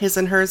His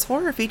and Hers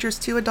Horror features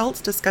two adults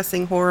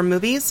discussing horror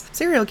movies,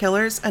 serial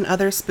killers, and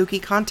other spooky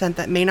content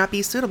that may not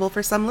be suitable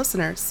for some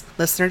listeners.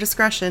 Listener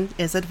discretion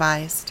is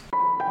advised.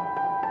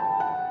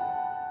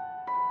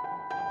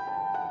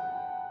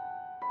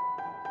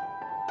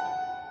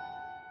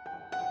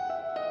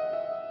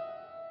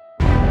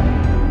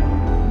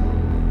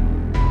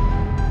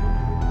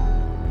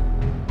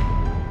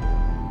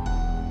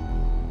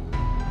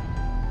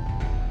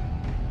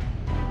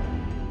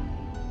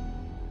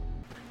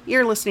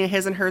 You're listening to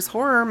His and Hers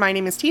Horror. My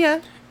name is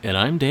Tia. And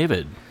I'm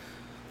David.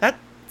 That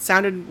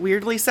sounded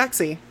weirdly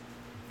sexy.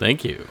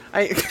 Thank you.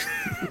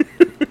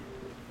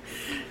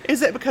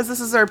 Is it because this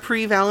is our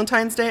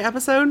pre-Valentine's Day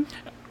episode?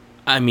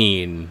 I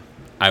mean,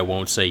 I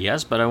won't say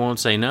yes, but I won't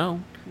say no.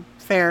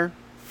 Fair.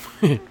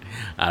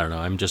 I don't know.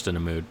 I'm just in a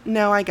mood.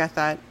 No, I get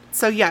that.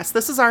 So yes,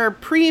 this is our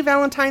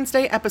pre-Valentine's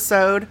Day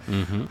episode.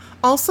 Mm-hmm.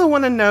 Also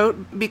want to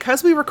note,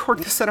 because we record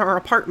this at our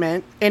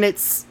apartment, and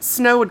it's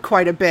snowed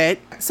quite a bit,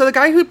 so the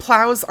guy who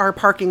plows our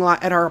parking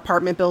lot at our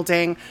apartment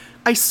building,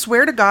 I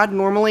swear to God,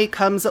 normally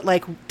comes at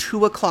like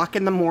 2 o'clock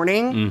in the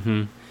morning.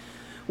 Mm-hmm.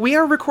 We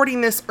are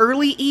recording this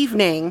early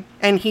evening,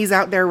 and he's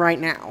out there right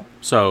now.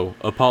 So,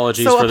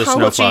 apologies for the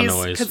snowplow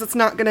noise. Because it's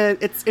not gonna,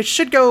 it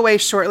should go away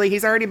shortly.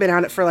 He's already been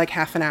out it for like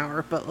half an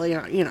hour, but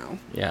you know.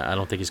 Yeah, I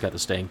don't think he's got the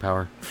staying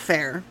power.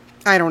 Fair.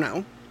 I don't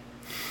know.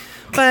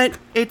 But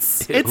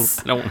it's I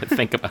don't want to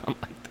think about him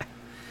like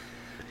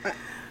that.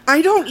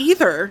 I don't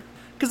either,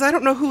 because I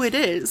don't know who it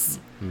is.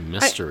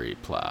 Mystery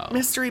plow.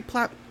 Mystery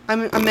plow.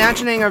 I'm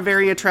imagining a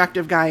very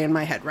attractive guy in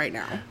my head right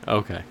now.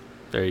 Okay,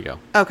 there you go.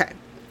 Okay.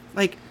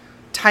 Like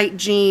tight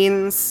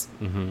jeans,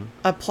 Mm-hmm.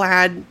 a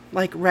plaid,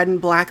 like red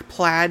and black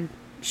plaid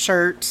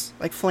shirt,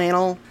 like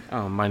flannel.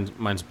 Oh,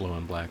 mine's blue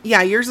and black.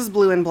 Yeah, yours is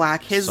blue and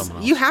black. Someone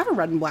else. You have a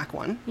red and black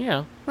one.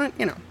 Yeah. But,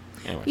 you know.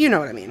 Anyway. You know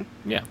what I mean.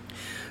 Yeah.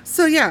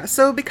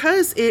 So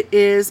because it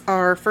is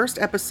our first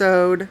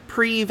episode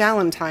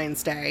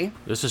pre-Valentine's Day,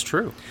 This is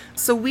true.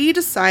 so we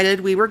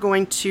decided we were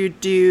going to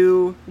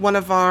do one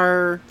of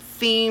our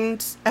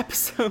themed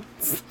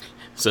episodes.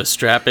 So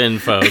strap in,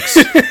 folks.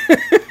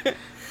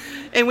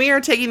 And we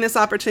are taking this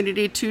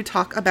opportunity to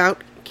talk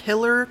about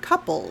killer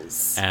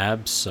couples.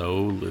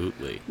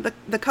 Absolutely.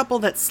 The couple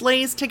that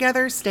slays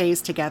together, stays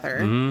together.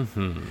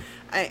 Mm-hmm.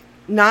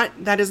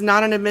 That is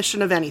not an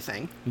admission of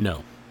anything.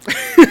 No.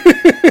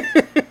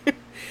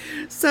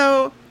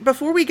 So,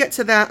 before we get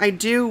to that, I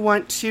do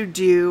want to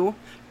do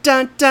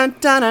dun dun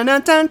dun dun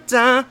dun dun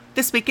dun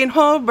This Week in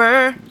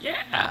Horror.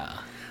 Yeah.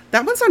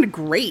 That one sounded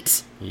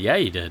great. Yeah,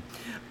 you did.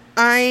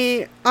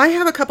 I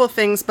have a couple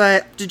things,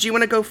 but did you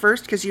want to go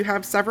first because you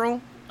have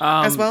several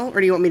as well, or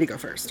do you want me to go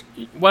first?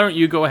 Why don't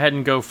you go ahead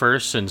and go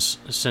first,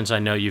 since I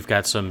know you've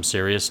got some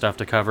serious stuff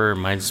to cover.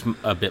 Mine's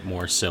a bit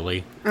more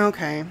silly.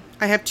 Okay,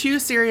 I have two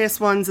serious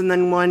ones and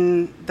then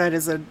one that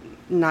is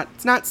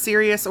it's not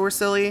serious or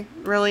silly,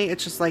 really.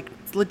 It's just like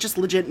just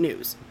legit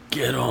news.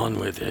 Get on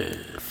with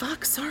it.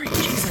 Fuck, sorry,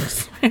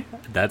 Jesus.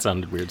 That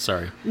sounded weird.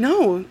 Sorry.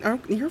 No,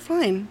 you're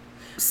fine.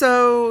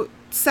 So,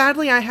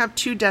 sadly, I have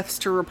two deaths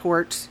to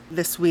report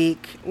this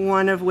week,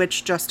 one of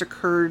which just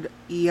occurred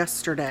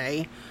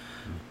yesterday.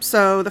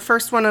 So, the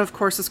first one, of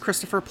course, is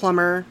Christopher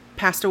Plummer,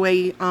 passed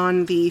away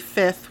on the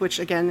 5th, which,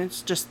 again,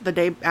 is just the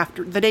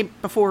day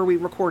before we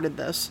recorded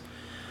this,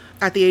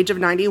 at the age of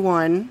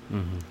 91.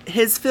 Mm-hmm.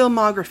 His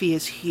filmography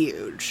is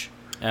huge.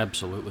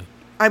 Absolutely.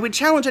 I would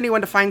challenge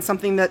anyone to find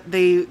something that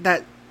they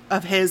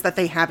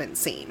haven't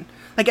seen.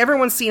 Like,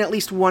 everyone's seen at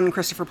least one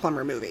Christopher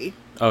Plummer movie.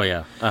 Oh,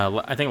 yeah.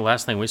 I think the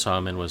last thing we saw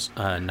him in was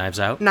Knives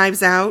Out.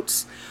 Knives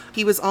Out.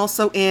 He was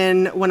also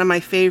in one of my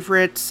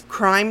favorite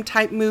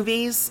crime-type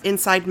movies,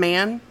 Inside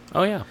Man.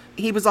 Oh, yeah.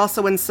 He was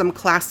also in some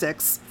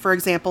classics, for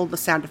example, The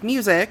Sound of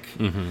Music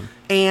Mm-hmm.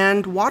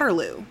 and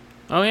Waterloo.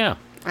 Oh, yeah.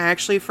 I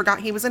actually forgot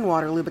he was in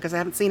Waterloo because I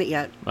haven't seen it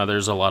yet.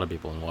 There's a lot of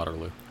people in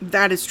Waterloo.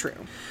 That is true.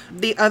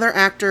 The other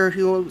actor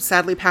who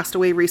sadly passed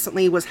away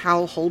recently was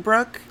Hal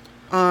Holbrook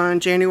on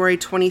January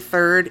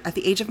 23rd at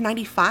the age of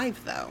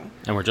 95, though.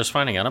 And we're just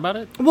finding out about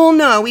it? Well,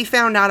 no, we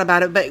found out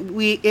about it, but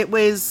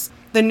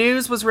the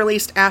news was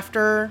released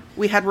after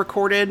we had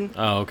recorded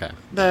Oh, okay.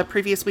 the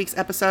previous week's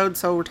episode,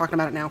 so we're talking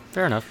about it now.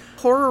 Fair enough.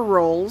 Horror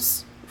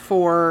roles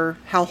for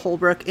Hal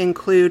Holbrook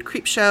include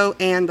Creepshow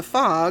and The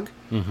Fog,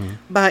 Mm-hmm.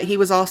 but he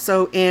was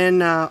also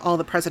in All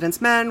the President's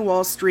Men,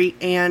 Wall Street,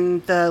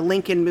 and the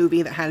Lincoln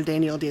movie that had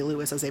Daniel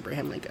Day-Lewis as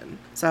Abraham Lincoln.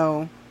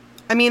 So,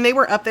 I mean, they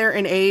were up there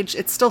in age.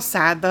 It's still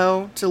sad,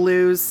 though, to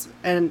lose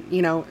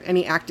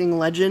any acting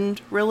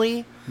legend,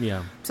 really.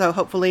 Yeah. So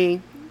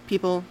hopefully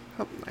people...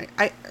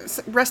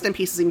 rest in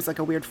peace seems like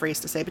a weird phrase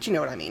to say, but you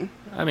know what I mean.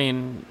 I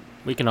mean,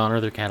 we can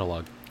honor their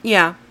catalog.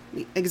 Yeah,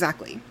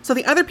 exactly. So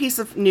the other piece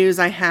of news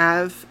I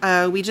have,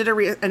 we did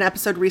an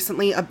episode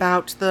recently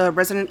about the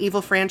Resident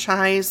Evil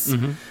franchise,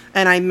 Mm-hmm.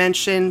 and I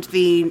mentioned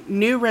the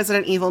new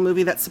Resident Evil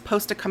movie that's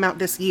supposed to come out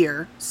this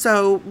year.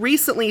 So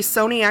recently,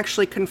 Sony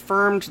actually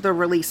confirmed the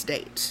release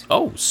date.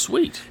 Oh,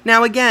 sweet.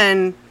 Now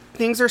again,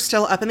 things are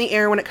still up in the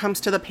air when it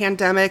comes to the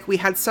pandemic. We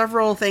had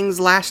several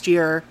things last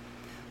year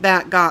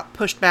that got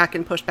pushed back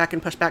and pushed back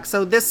and pushed back.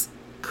 So this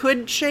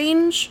could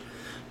change,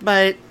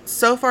 But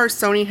so far,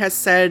 Sony has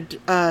said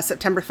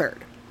September 3rd.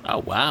 Oh,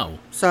 wow.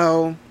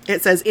 So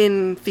it says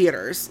in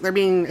theaters. They're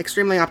being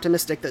extremely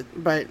optimistic,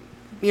 but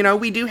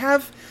we do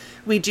have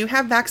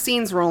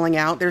vaccines rolling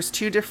out. There's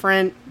 2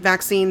 different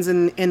vaccines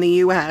in the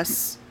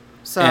U.S.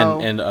 So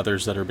and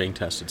others that are being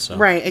tested. So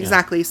right,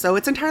 exactly. Yeah. So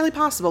it's entirely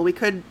possible we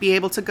could be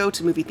able to go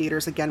to movie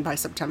theaters again by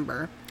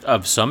September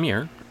of some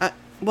year.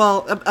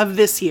 Of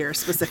this year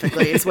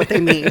specifically is what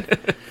they mean.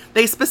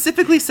 They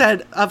specifically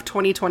said of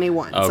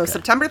 2021. Okay. So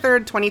September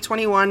 3rd,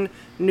 2021,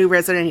 new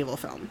Resident Evil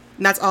film.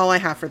 And that's all I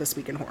have for This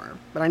Week in Horror.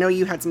 But I know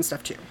you had some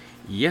stuff too.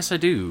 Yes, I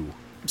do.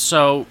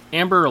 So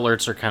Amber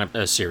Alerts are kind of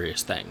a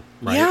serious thing,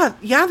 right?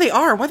 Yeah, they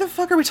are. Why the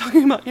fuck are we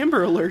talking about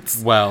Amber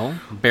Alerts? Well,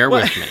 bear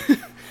with me.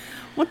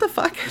 What the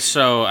fuck?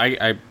 So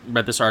I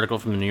read this article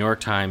from the New York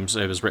Times.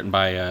 It was written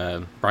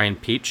by Brian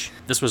Peach.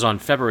 This was on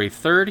February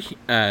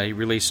 3rd. He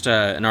released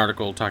an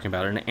article talking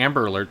about an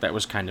Amber Alert that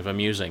was kind of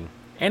amusing.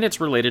 And it's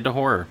related to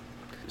horror.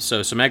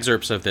 So some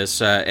excerpts of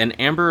this. An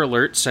Amber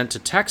Alert sent to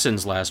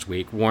Texans last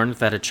week warned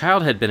that a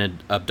child had been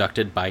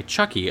abducted by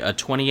Chucky, a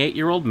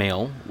 28-year-old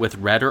male with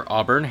red or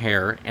auburn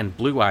hair and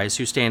blue eyes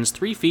who stands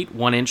 3 feet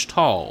 1 inch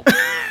tall.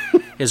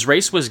 His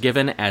race was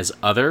given as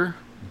Other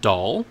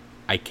Doll.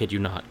 I kid you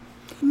not.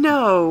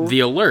 No. The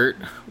alert,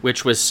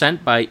 which was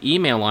sent by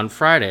email on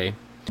Friday,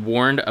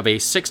 warned of a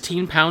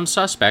 16-pound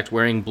suspect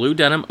wearing blue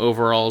denim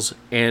overalls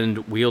and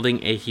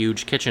wielding a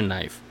huge kitchen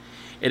knife.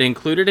 It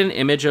included an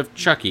image of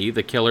Chucky,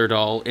 the killer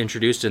doll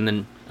introduced in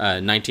the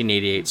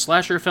 1988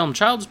 slasher film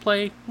Child's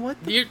Play. What?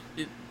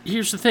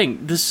 Here's the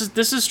thing. This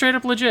is straight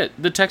up legit.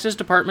 The Texas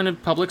Department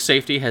of Public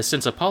Safety has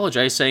since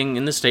apologized, saying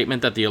in the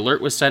statement that the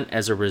alert was sent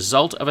as a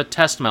result of a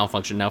test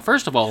malfunction. Now,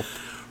 first of all,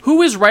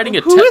 who is writing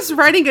a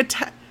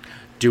test?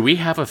 Do we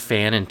have a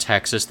fan in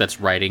Texas that's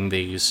writing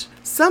these?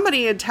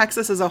 Somebody in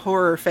Texas is a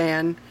horror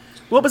fan.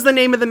 What was the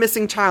name of the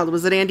missing child?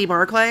 Was it Andy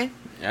Barclay?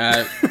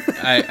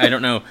 I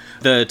don't know.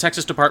 The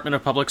Texas Department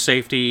of Public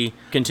Safety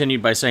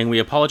continued by saying, "We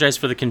apologize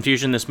for the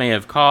confusion this may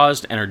have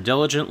caused and are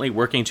diligently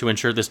working to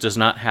ensure this does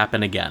not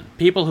happen again."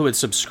 People who had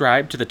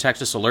subscribed to the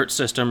Texas Alert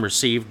System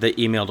received the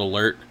emailed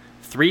alert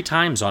 3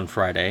 times on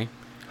Friday.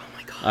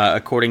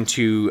 According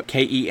to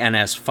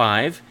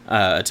KENS5,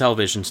 a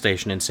television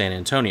station in San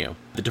Antonio.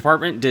 The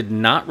department did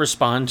not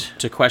respond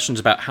to questions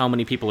about how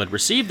many people had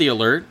received the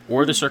alert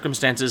or the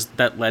circumstances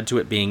that led to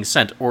it being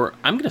sent, or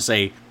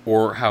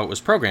how it was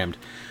programmed.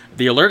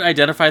 The alert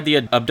identified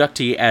the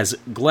abductee as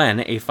Glenn,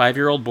 a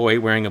 5-year-old boy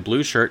wearing a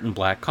blue shirt and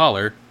black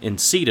collar, in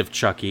seat of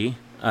Chucky,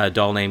 a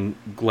doll named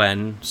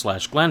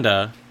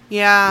Glenn/Glenda,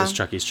 was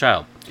Chucky's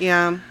child.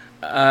 Yeah.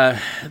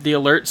 The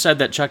alert said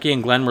that Chucky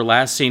and Glenn were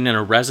last seen in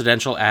a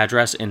residential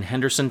address in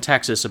Henderson,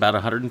 Texas, about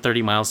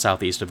 130 miles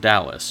southeast of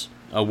Dallas.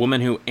 A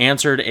woman who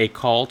answered a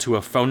call to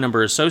a phone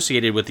number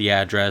associated with the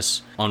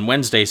address on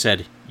Wednesday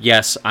said,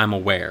 "Yes, I'm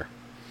aware,"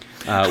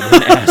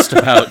 when asked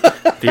about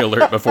the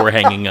alert before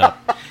hanging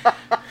up.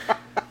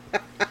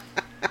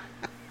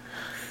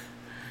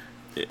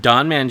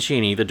 Don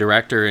Mancini, the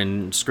director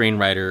and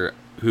screenwriter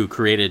who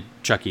created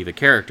Chucky the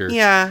character,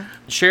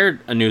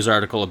 shared a news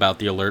article about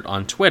the alert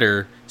on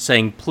Twitter,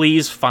 saying,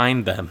 "Please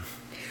find them."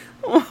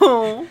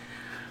 Oh.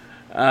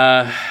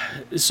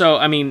 So,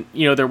 I mean,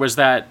 there was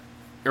that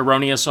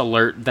erroneous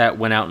alert that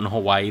went out in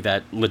Hawaii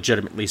that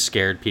legitimately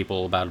scared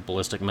people about a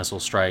ballistic missile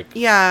strike.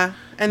 Yeah,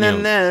 and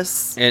then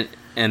this.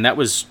 And that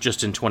was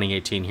just in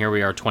 2018. Here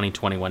we are,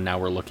 2021. Now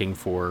we're looking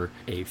for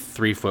a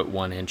 3 foot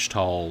 1 inch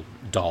tall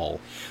doll.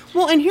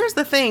 Well, and here's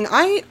the thing.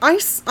 I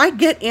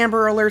get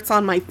Amber Alerts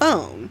on my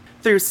phone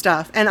through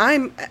stuff.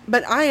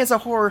 But I, as a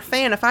horror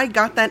fan, if I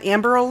got that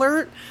Amber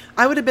Alert,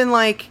 I would have been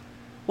like,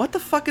 what the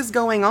fuck is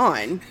going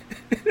on?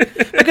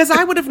 Because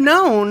I would have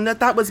known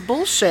that was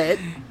bullshit.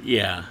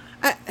 Yeah.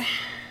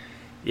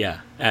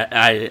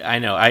 I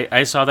know.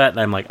 I saw that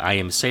and I'm like, I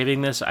am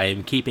saving this. I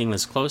am keeping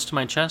this close to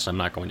my chest. I'm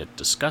not going to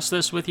discuss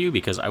this with you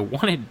because I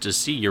wanted to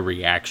see your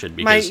reaction.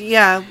 Because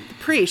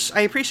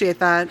I appreciate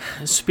that.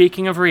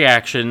 Speaking of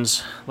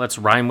reactions, let's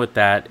rhyme with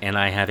that, and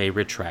I have a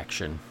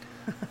retraction.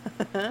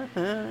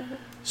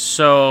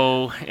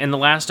 So, in the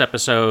last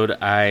episode,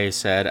 I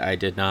said I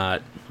did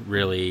not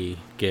really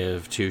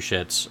give 2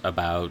 shits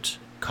about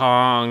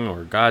Kong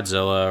or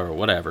Godzilla or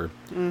whatever.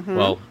 Mm-hmm.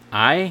 Well,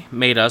 I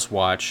made us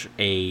watch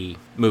a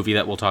movie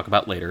that we'll talk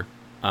about later,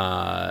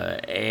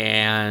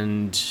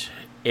 and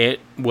it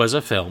was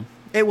a film.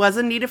 It was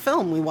indeed a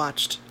film we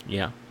watched.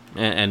 Yeah,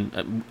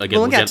 and again,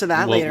 we'll get to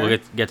that later. We'll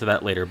get to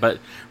that later. But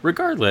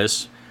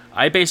regardless,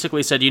 I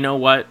basically said, you know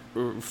what,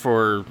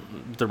 for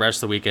the rest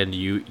of the weekend,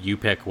 you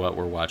pick what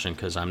we're watching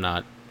because I'm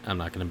not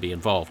going to be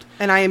involved.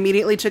 And I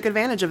immediately took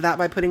advantage of that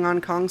by putting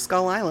on Kong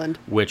Skull Island.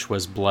 Which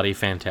was bloody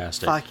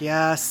fantastic. Fuck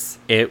yes.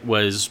 It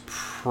was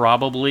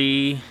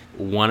probably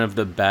one of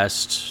the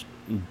best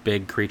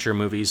big creature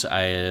movies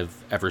I have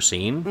ever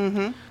seen.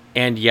 Mm-hmm.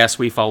 And yes,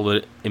 we followed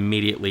it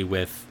immediately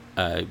with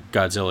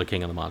Godzilla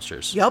King of the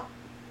Monsters. Yep.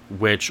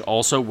 Which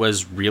also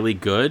was really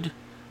good.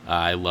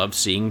 I love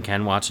seeing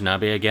Ken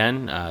Watanabe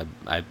again.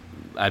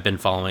 I've been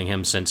following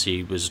him since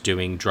he was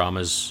doing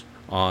dramas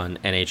on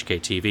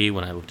NHK TV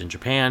when I lived in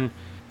Japan,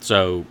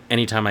 So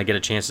anytime I get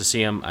a chance to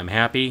see him, I'm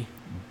happy.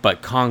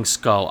 But Kong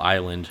Skull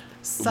Island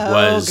So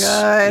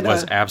good.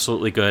 was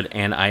absolutely good,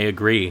 and I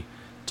agree.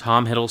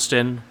 Tom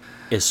Hiddleston,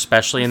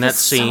 especially in that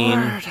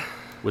scene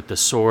with the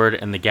sword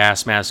and the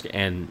gas mask,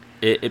 and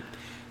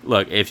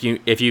look, if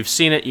you've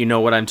seen it, you know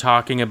what I'm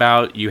talking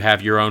about. You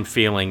have your own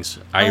feelings.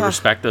 I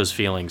respect those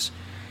feelings.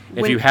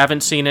 If you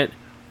haven't seen it,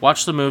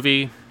 watch the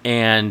movie.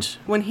 And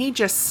when he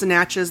just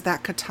snatches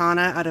that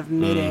katana out of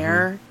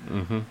midair,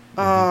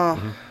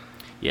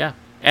 yeah,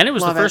 and it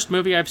was the first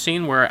movie I've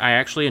seen where I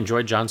actually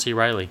enjoyed John C.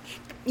 Reilly.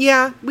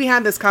 Yeah, we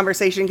had this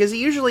conversation because he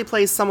usually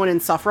plays someone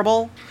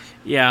insufferable.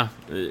 Yeah,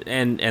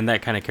 and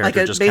that kind of character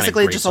like just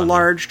basically just a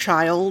large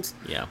child.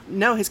 Yeah.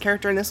 No, his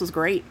character in this was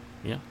great.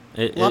 Yeah,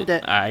 Loved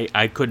it.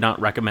 I could not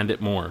recommend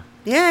it more.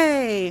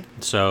 Yay!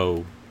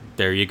 So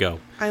there you go.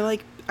 I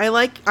like.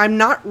 I'm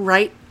not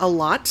right a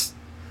lot.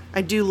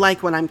 I do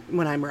like when I'm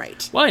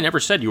right. Well, I never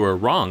said you were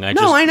wrong. I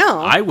know.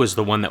 I was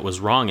the one that was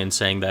wrong in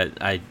saying that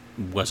I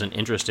wasn't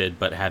interested,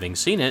 but having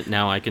seen it,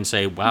 now I can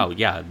say, wow,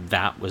 yeah,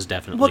 that was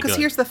definitely good. Well, because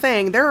here's the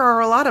thing. There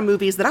are a lot of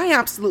movies that I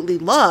absolutely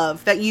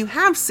love that you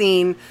have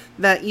seen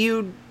that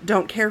you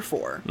don't care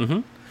for.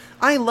 Mm-hmm.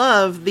 I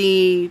love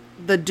the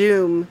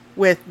Doom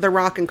with The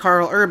Rock and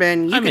Carl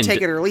Urban. You can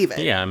take it or leave it.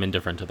 Yeah, I'm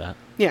indifferent to that.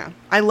 Yeah.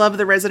 I love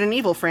the Resident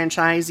Evil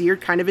franchise. You're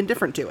kind of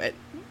indifferent to it.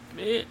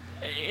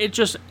 It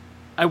just...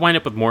 I wind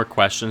up with more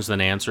questions than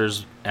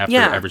answers after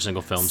every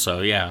single film,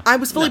 so yeah. I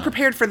was fully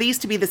prepared for these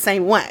to be the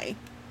same way.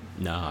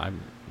 That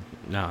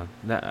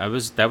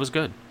was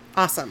good.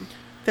 Awesome.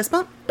 Fist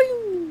bump?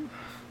 Boom.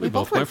 We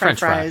both went French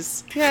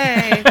fries.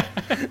 Yay.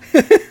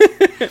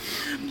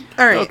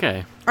 All right.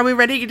 Okay. Are we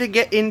ready to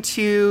get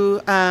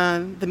into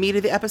the meat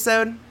of the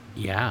episode?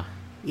 Yeah.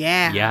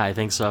 Yeah. Yeah, I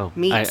think so.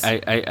 Meat.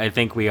 I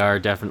think we are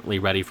definitely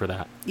ready for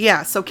that.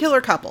 Yeah, so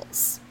killer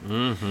couples.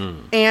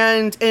 Mm-hmm.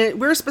 And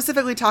we're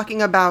specifically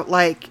talking about,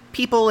 like,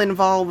 people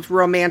involved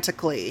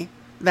romantically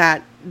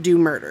that do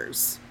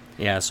murders.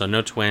 Yeah, so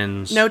no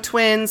twins. No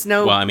twins,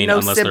 no Well, I mean, no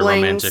unless siblings.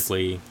 they're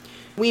romantically...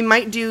 We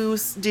might do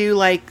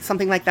like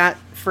something like that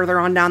further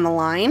on down the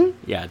line.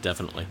 Yeah,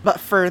 definitely.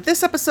 But for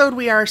this episode,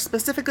 we are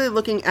specifically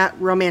looking at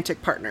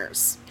romantic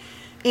partners.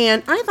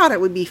 And I thought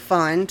it would be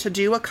fun to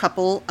do a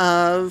couple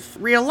of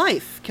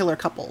real-life killer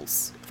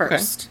couples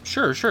first.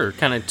 Okay. Sure.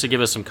 Kind of to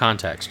give us some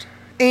context.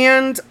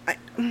 And,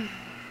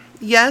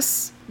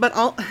 yes, but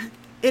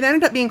it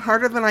ended up being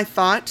harder than I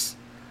thought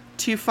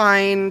to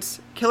find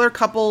killer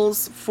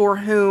couples for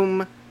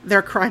whom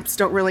their crimes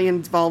don't really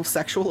involve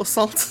sexual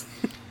assault.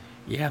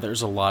 Yeah,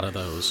 there's a lot of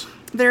those.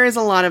 There is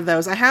a lot of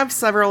those. I have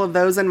several of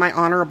those in my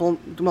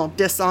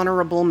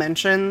dishonorable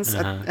mentions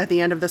at the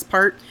end of this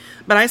part.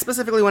 But I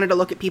specifically wanted to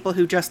look at people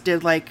who just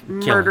did, like,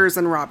 murders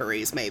and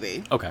robberies,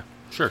 maybe. Okay,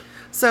 sure.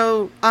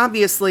 So,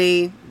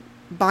 obviously,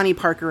 Bonnie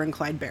Parker and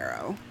Clyde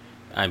Barrow.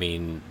 I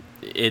mean,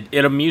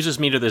 it amuses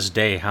me to this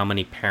day how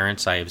many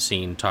parents I have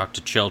seen talk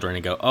to children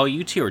and go, oh,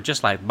 you two are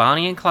just like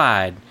Bonnie and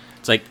Clyde.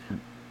 It's like...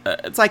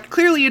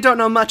 clearly you don't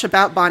know much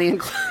about Bonnie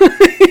and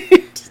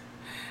Clyde.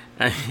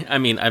 I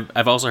mean,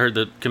 I've also heard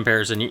the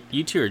comparison.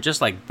 You two are just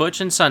like Butch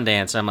and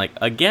Sundance. I'm like,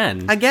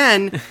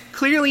 again,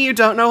 clearly you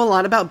don't know a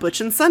lot about Butch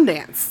and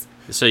Sundance.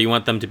 So you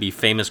want them to be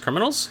famous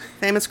criminals?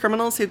 Famous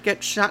criminals who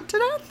get shot to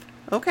death?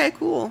 Okay,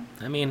 cool.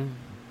 I mean,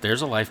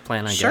 there's a life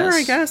plan, I guess. Sure,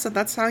 I guess. If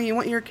that's how you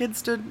want your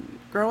kids to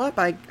grow up,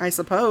 I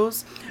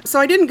suppose. So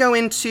I didn't go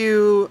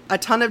into a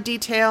ton of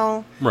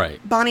detail. Right.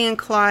 Bonnie and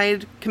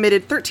Clyde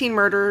committed 13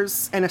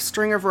 murders and a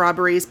string of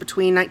robberies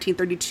between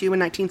 1932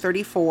 and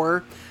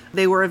 1934.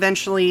 They were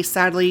eventually,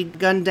 sadly,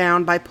 gunned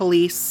down by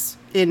police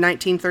in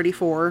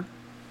 1934.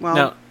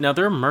 Well, now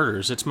there are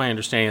murders. It's my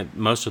understanding that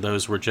most of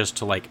those were just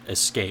to, like,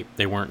 escape.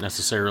 They weren't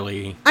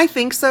necessarily... I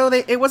think so.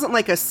 It wasn't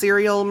like a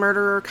serial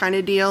murderer kind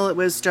of deal. It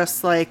was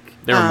just like...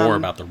 They were more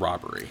about the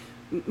robbery.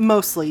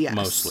 Mostly, yes.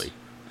 Mostly.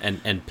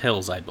 And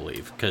pills, I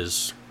believe,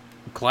 because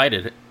Clyde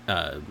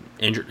had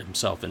injured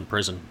himself in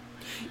prison.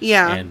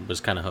 Yeah. And was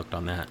kind of hooked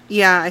on that.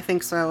 Yeah, I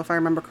think so, if I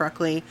remember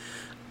correctly.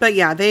 But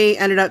yeah, they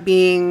ended up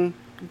being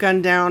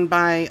gunned down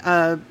by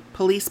a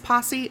police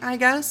posse, I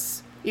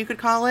guess you could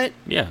call it.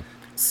 Yeah.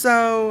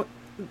 So,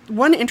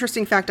 one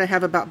interesting fact I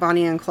have about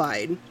Bonnie and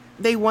Clyde,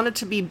 they wanted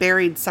to be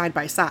buried side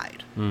by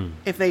side. When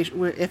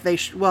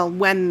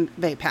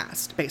they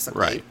passed,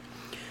 basically. Right.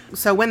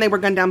 So when they were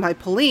gunned down by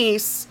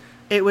police,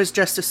 it was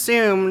just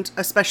assumed,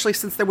 especially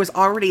since there was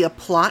already a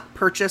plot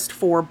purchased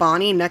for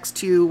Bonnie next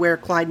to where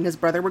Clyde and his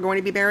brother were going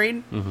to be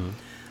buried,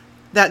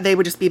 that they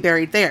would just be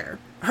buried there.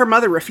 Her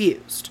mother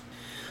refused.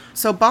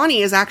 So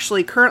Bonnie is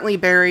actually currently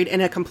buried in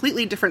a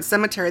completely different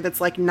cemetery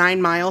that's like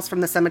 9 miles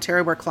from the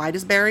cemetery where Clyde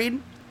is buried.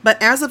 But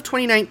as of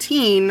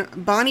 2019,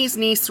 Bonnie's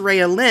niece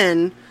Rhea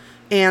Lynn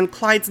and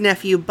Clyde's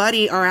nephew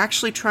Buddy are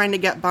actually trying to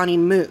get Bonnie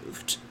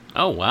moved.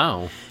 Oh,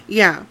 wow.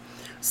 Yeah.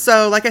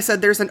 So, like I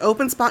said, there's an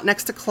open spot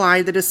next to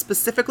Clyde that is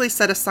specifically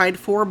set aside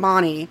for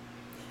Bonnie.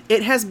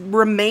 It has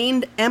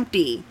remained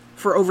empty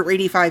for over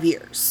 85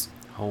 years.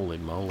 Holy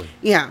moly.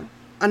 Yeah.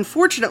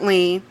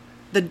 Unfortunately,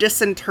 the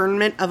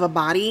disinterment of a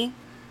body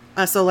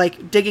So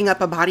like digging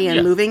up a body and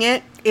Yeah. moving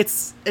it,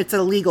 it's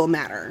a legal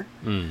matter.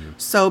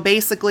 So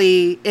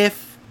basically,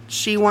 if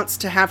she wants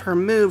to have her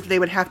moved, they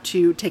would have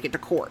to take it to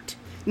court.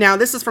 Now,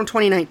 this is from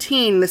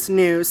 2019, this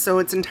news, so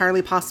it's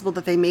entirely possible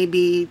that they may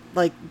be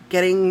like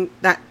getting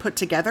that put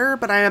together,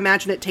 but I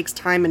imagine it takes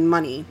time and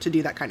money to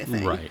do that kind of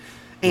thing. Right.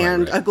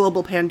 And Right. a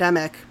global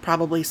pandemic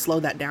probably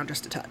slowed that down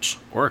just a touch.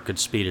 Or it could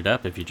speed it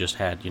up if you just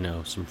had,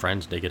 some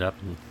friends dig it up.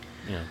 And,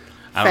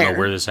 I don't know Fair.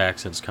 where this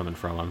accent's coming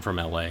from. I'm from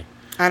L.A.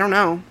 I don't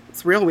know.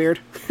 It's real weird.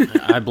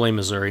 I blame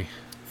Missouri.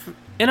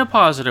 In a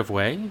positive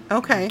way.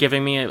 Okay.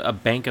 Giving me a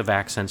bank of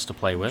accents to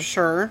play with.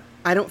 Sure.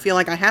 I don't feel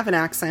like I have an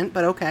accent,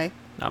 but okay.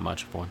 Not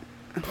much of one.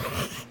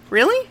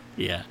 Really?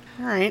 Yeah.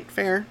 All right,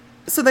 fair.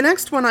 So the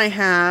next one I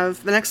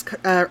have, the next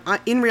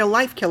in real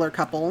life killer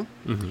couple,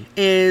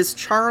 is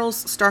Charles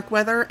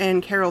Starkweather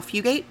and Carol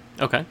Fugate.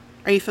 Okay.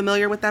 Are you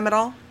familiar with them at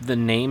all? The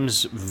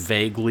names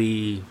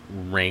vaguely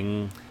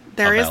ring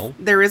There a is bell.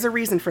 there is a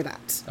reason for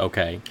that.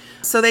 Okay.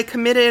 So they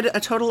committed a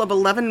total of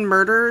 11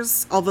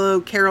 murders,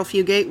 although Carol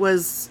Fugate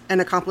was an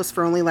accomplice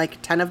for only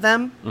like 10 of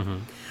them.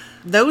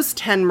 Those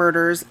 10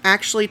 murders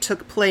actually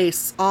took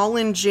place all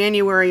in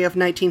January of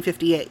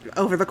 1958,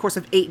 over the course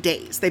of 8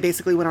 days. They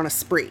basically went on a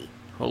spree.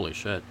 Holy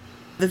shit.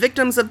 The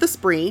victims of the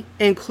spree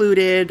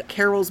included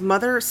Carol's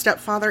mother,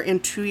 stepfather,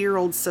 and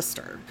 2-year-old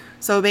sister.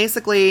 So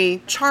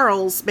basically,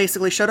 Charles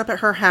basically showed up at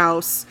her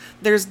house.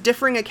 There's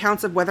differing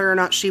accounts of whether or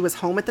not she was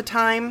home at the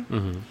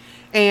time.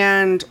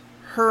 And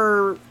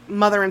her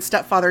mother and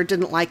stepfather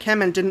didn't like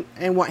him and didn't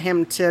want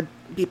him to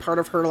be part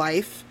of her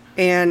life.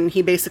 And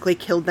he basically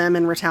killed them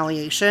in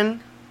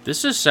retaliation.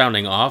 This is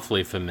sounding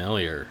awfully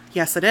familiar.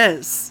 Yes, it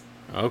is.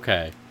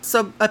 Okay.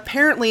 So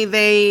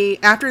apparently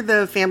after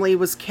the family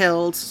was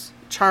killed,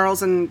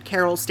 Charles and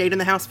Carol stayed in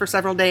the house for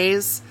several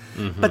days.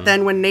 But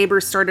then when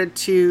neighbors started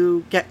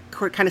to get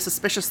kind of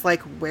suspicious,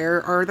 like,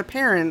 where are the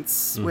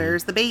parents?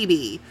 Where's the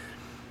baby?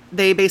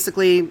 They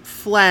basically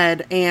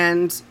fled,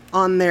 and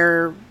on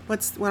their,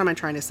 what am I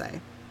trying to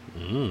say?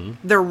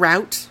 Their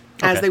route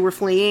as Okay. they were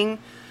fleeing,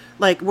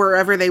 like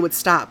wherever they would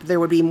stop, there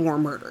would be more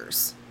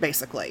murders,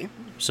 basically.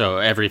 So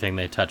everything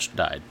they touched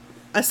died.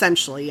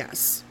 Essentially,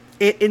 yes.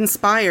 It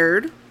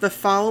inspired the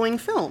following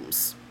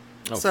films.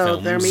 Oh, So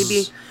films. there may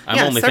be I'm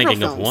only several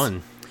thinking of films.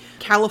 one.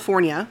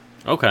 California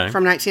Okay.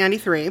 from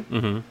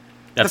 1993.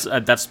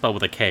 That's spelled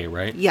with a K,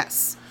 right?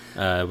 Yes.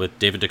 With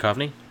David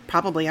Duchovny?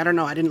 Probably. I don't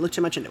know. I didn't look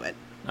too much into it.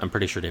 I'm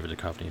pretty sure David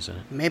Duchovny's in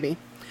it. Maybe.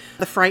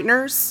 The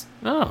Frighteners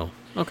Oh,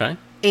 okay.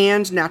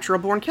 and Natural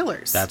Born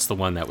Killers. That's the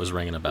one that was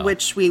ringing a bell.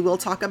 which we will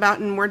talk about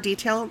in more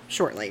detail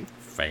shortly.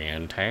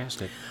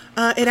 Fantastic.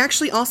 It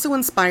actually also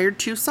inspired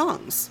 2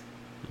 songs.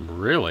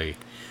 Really?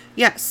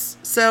 Yes.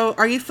 So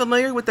are you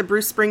familiar with the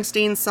Bruce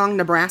Springsteen song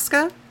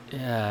Nebraska?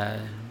 Yeah.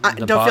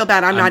 Don't feel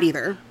bad. I'm not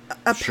either.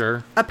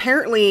 Sure.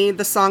 Apparently,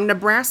 the song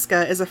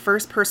Nebraska is a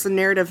first-person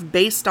narrative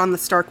based on the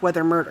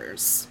Starkweather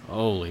murders.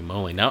 Holy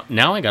moly. Now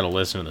I gotta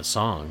listen to the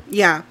song.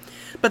 Yeah.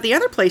 But the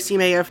other place you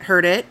may have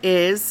heard it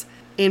is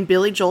in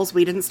Billy Joel's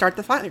We Didn't Start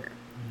the Fire.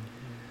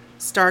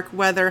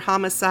 Starkweather,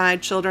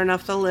 homicide, children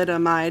of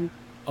thalidomide.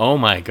 Oh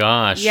my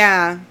gosh.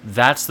 Yeah,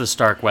 That's the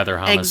Starkweather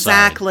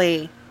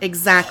homicide.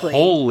 exactly.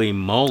 Holy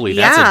moly.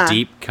 Yeah. That's a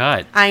deep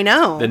cut. I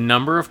know. The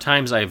number of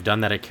times I've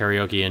done that at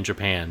karaoke in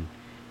Japan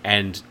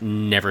and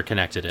never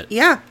connected it.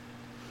 Yeah,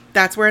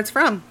 that's where it's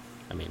from.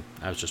 I mean,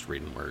 I was just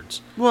reading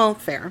words. Well,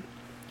 fair.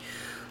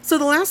 So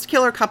the last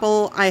killer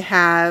couple I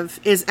have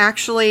is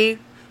actually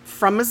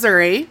from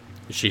Missouri.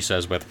 She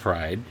says with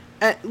pride.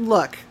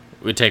 Look,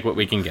 We take what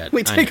we can get.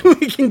 we I take know. what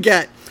we can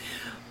get.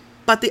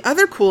 But the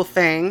other cool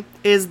thing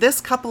is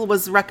this couple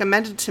was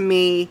recommended to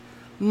me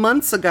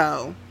months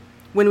ago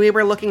when we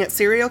were looking at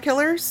serial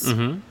killers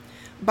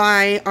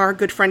by our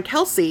good friend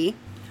Kelsey,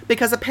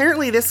 because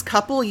apparently this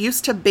couple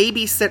used to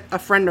babysit a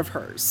friend of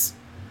hers.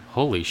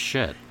 Holy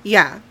shit.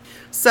 Yeah.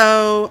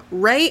 So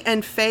Ray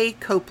and Faye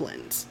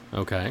Copeland.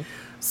 Okay.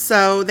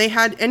 So they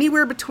had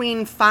anywhere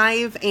between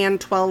 5 and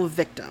 12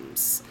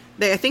 victims.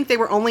 I think they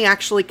were only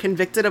actually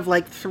convicted of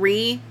like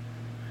 3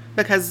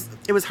 because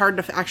it was hard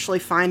to actually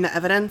find the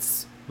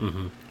evidence.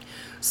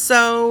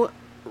 So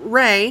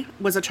Ray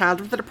was a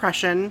child of the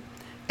Depression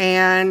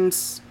and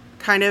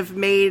kind of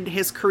made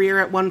his career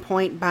at one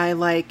point by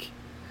like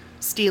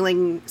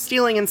stealing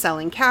and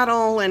selling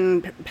cattle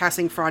and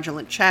passing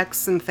fraudulent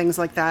checks and things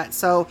like that.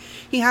 So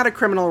he had a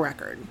criminal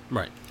record.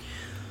 Right.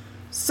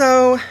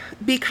 So,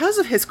 because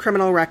of his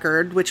criminal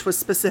record, which was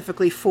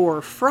specifically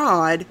for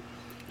fraud,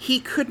 he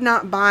could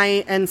not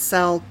buy and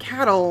sell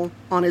cattle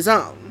on his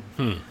own.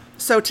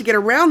 So, to get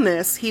around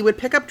this, he would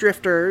pick up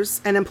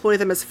drifters and employ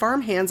them as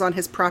farmhands on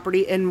his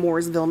property in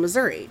Mooresville,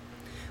 Missouri,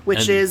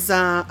 which And- is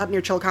up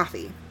near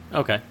Chillicothe.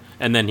 Okay.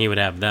 And then he would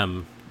have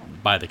them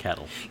buy the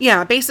cattle.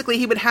 Yeah, basically,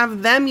 he would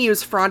have them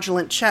use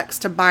fraudulent checks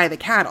to buy the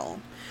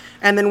cattle.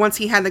 And then once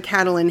he had the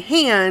cattle in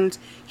hand,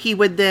 he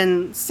would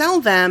then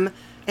sell them,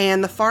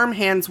 and the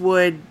farmhands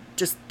would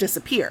just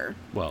disappear.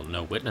 Well,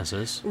 no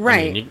witnesses.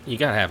 Right. I mean, you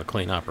gotta have a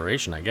clean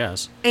operation, I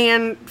guess.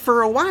 And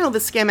for a while, the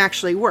scam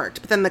actually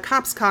worked. But then the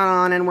cops caught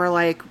on and were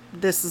like,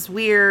 this is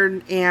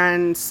weird,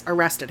 and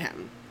arrested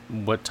him.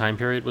 What time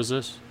period was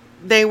this?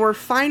 They were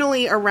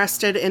finally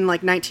arrested in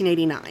like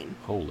 1989.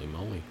 Holy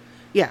moly.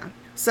 Yeah.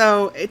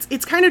 So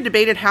it's kind of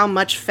debated how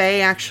much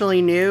Faye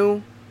actually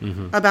knew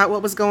about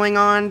what was going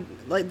on.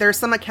 Like, there's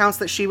some accounts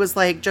that she was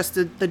like just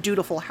the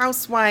dutiful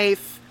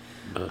housewife,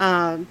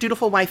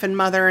 dutiful wife and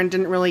mother, and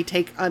didn't really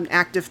take an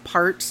active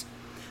part.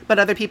 But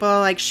other people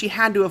are like, she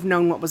had to have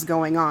known what was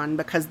going on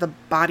because the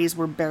bodies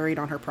were buried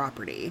on her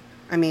property.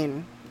 I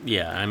mean...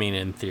 Yeah, I mean,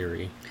 in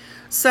theory.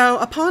 So,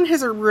 upon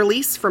his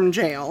release from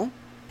jail,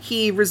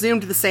 he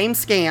resumed the same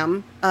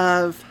scam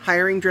of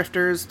hiring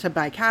drifters to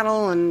buy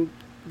cattle and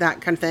that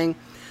kind of thing.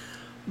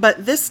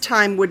 But this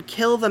time would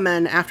kill the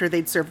men after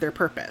they'd served their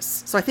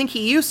purpose. So I think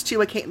he used to,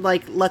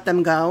 like, let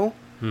them go.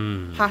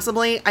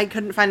 Possibly. I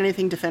couldn't find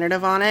anything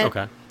definitive on it.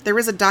 Okay. There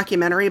is a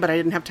documentary, but I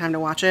didn't have time to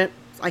watch it.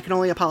 I can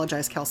only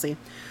apologize, Kelsey.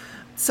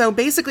 So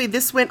basically,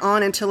 this went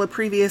on until a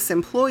previous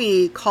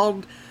employee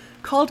called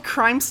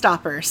Crime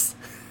Stoppers.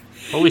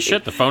 Holy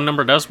shit, the phone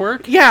number does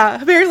work?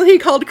 Yeah, apparently he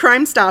called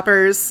Crime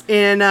Stoppers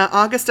in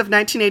August of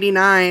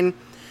 1989,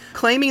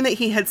 claiming that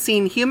he had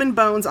seen human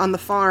bones on the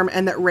farm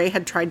and that Ray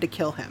had tried to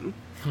kill him.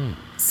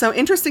 So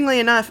interestingly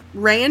enough,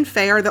 Ray and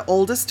Faye are the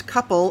oldest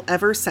couple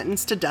ever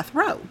sentenced to death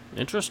row.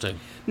 Interesting.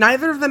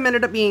 Neither of them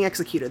ended up being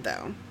executed,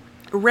 though.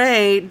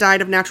 Ray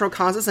died of natural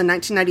causes in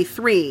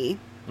 1993,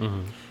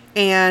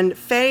 and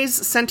Faye's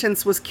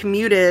sentence was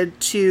commuted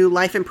to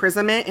life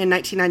imprisonment in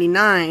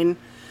 1999,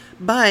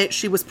 but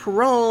she was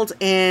paroled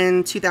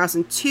in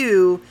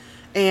 2002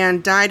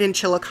 and died in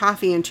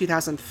Chillicothe in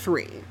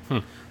 2003.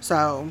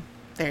 So,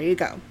 there you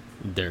go.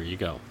 There you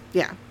go.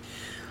 Yeah.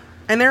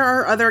 And there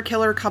are other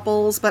killer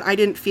couples, but I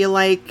didn't feel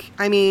like...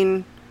 I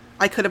mean,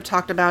 I could have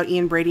talked about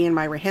Ian Brady and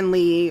Myra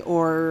Hindley,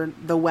 or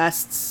the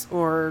Wests,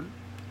 or...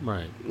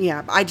 Right.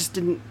 Yeah, I just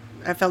didn't...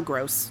 I felt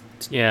gross.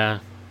 Yeah.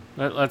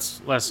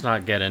 Let's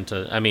not get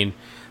into... I mean,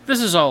 this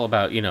is all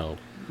about, you know,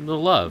 the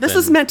love. This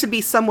is meant to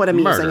be somewhat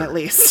amusing, murder. at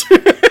least.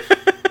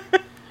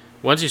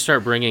 Once you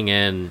start bringing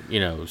in, you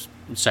know,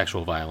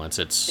 sexual violence,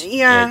 it's...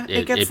 Yeah,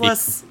 it gets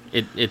less...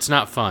 It's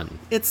not fun.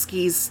 It's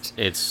skeezed.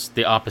 It's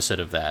the opposite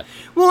of that.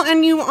 Well,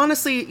 and you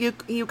honestly,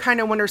 you kind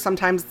of wonder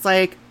sometimes, it's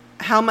like,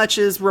 how much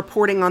is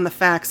reporting on the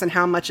facts and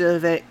how much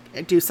of it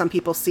do some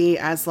people see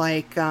as,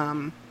 like,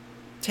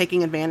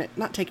 taking advantage...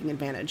 Not taking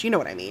advantage, you know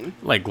what I mean.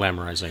 Like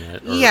glamorizing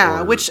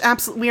it. Which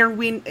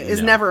absolutely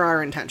is never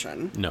our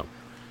intention. No.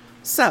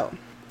 So,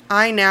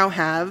 I now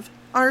have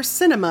our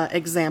cinema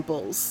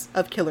examples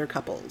of killer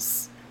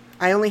couples.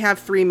 I only have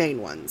 3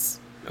 main ones.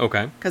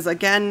 Okay. Because,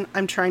 again,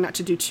 I'm trying not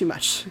to do too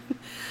much.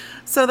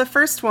 So the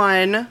first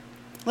one,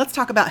 let's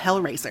talk about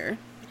Hellraiser.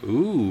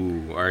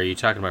 Ooh, are you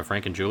talking about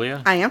Frank and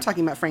Julia? I am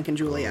talking about Frank and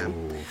Julia.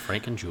 Oh,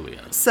 Frank and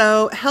Julia.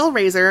 So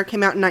Hellraiser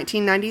came out in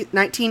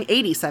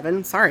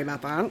 1987. Sorry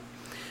about that.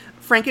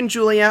 Frank and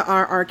Julia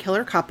are our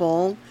killer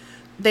couple.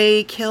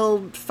 They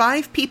killed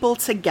 5 people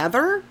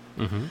together,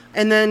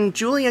 and then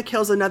Julia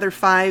kills another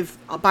 5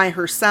 by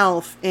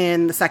herself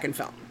in the second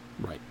film.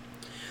 Right.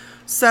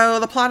 So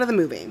the plot of the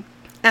movie.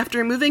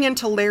 After moving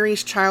into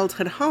Larry's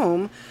childhood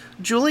home,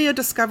 Julia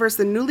discovers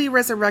the newly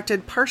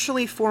resurrected,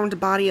 partially formed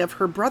body of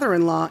her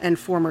brother-in-law and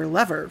former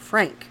lover,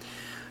 Frank.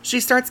 She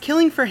starts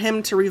killing for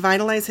him to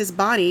revitalize his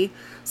body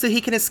so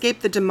he can escape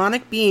the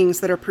demonic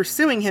beings that are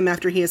pursuing him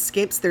after he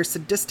escapes their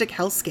sadistic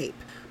hellscape.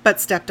 But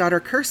stepdaughter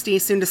Kirsty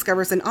soon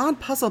discovers an odd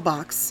puzzle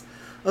box,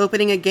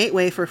 opening a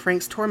gateway for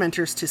Frank's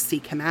tormentors to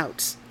seek him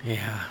out.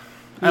 Yeah.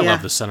 I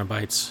love the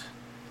Cenobites.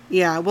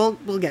 Yeah, we'll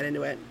get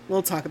into it.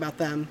 We'll talk about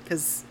them,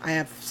 because I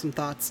have some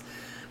thoughts.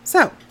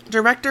 So,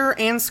 director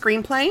and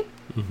screenplay,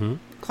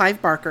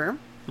 Clive Barker.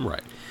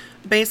 Right.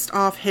 Based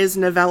off his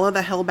novella,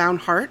 The Hellbound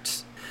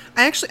Heart.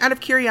 I actually, out of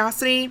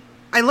curiosity,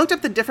 I looked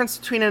up the difference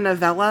between a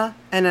novella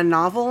and a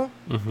novel,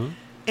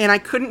 and I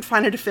couldn't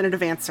find a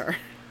definitive answer.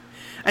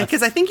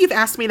 Because I think you've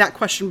asked me that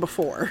question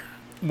before.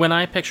 When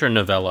I picture a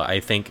novella, I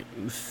think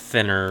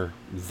thinner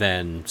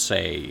than,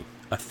 say...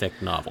 a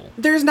thick novel.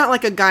 There's not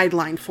like a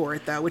guideline for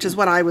it, though, which is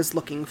what I was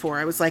looking for.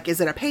 I was like,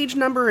 is it a page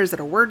number? Is it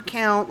a word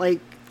count? Like,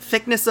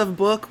 thickness of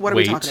book? What are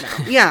we talking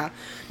about? Yeah.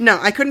 No,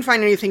 I couldn't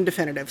find anything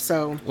definitive,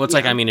 so... Well, it's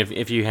like, I mean,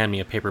 if you hand me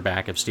a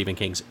paperback of Stephen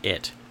King's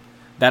It,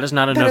 that is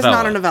not a novella. That is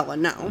not a novella,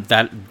 no.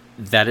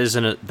 That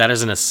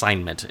is an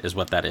assignment, is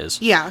what that is.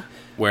 Yeah.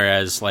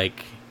 Whereas,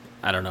 like,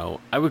 I don't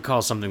know, I would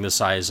call something the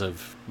size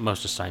of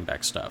most of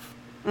Steinbeck's stuff.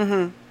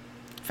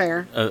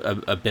 Fair.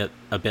 A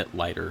bit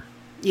lighter.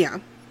 Yeah.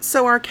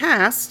 So our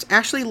cast,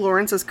 Ashley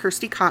Lawrence as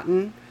Kirsty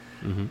Cotton.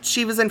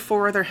 She was in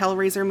 4 other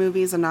Hellraiser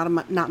movies and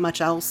not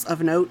much else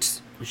of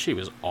note. She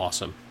was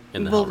awesome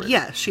in the Hellraiser.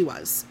 Yeah, she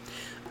was.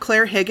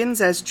 Claire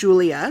Higgins as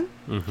Julia.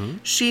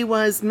 She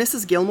was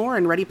Mrs. Gilmore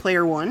in Ready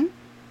Player One.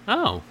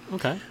 Oh,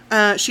 okay.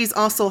 She's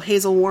also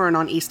Hazel Warren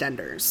on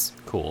EastEnders.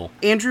 Cool.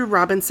 Andrew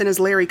Robinson as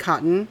Larry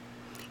Cotton.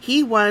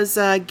 He was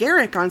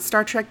Garrick on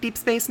Star Trek Deep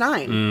Space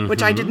Nine,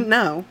 which I didn't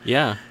know.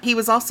 Yeah. He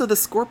was also the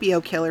Scorpio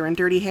killer in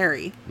Dirty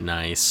Harry.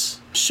 Nice.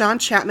 Sean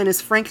Chapman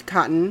is Frank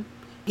Cotton.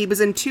 He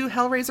was in 2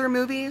 Hellraiser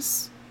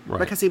movies. Right.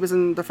 because he was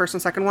in the first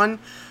and second one.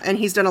 And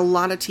he's done a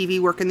lot of TV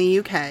work in the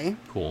UK.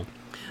 Cool.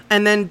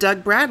 And then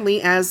Doug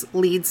Bradley as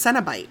lead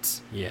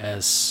Cenobite,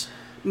 Yes.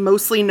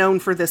 mostly known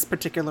for this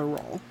particular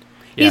role.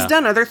 Yeah. He's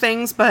done other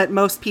things, but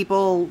most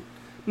people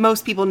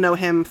know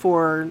him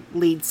for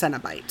lead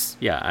Cenobite.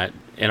 Yeah,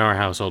 in our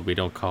household, we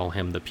don't call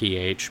him the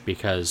PH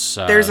because...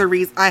 There's a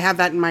reason. I have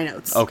that in my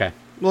notes. Okay.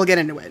 We'll get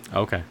into it.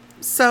 Okay.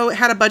 So it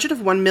had a budget of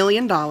 $1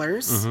 million.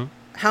 Mm-hmm.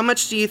 How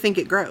much do you think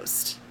it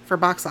grossed for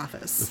box The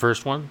office?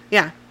 first one,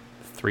 Yeah.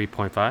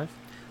 3.5.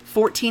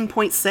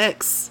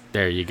 14.6.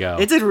 There you go.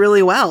 It did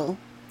really well.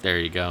 There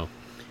you go.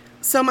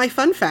 So my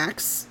fun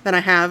facts that I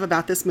have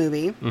about this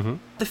movie,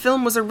 the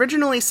film was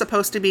originally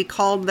supposed to be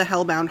called The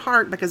Hellbound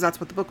Heart because that's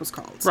what the book was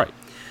called. Right.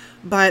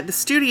 But the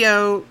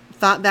studio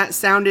thought that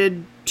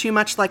sounded too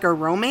much like a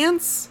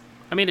romance.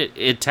 I mean,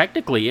 it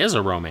technically is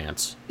a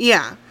romance.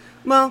 Yeah.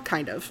 Well,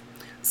 kind of.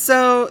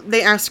 So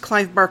they asked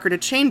Clive Barker to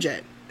change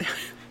it.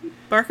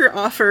 Barker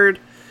offered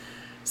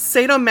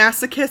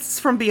Sadomasochists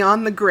from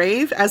Beyond the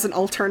Grave as an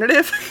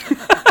alternative,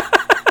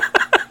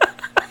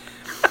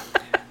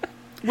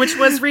 which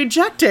was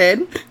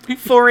rejected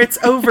for its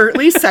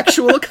overtly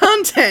sexual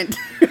content.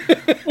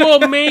 Well,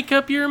 make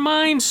up your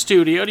mind,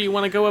 studio. Do you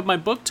want to go with my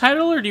book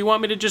title, or do you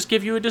want me to just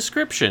give you a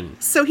description?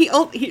 So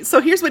so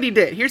here's what he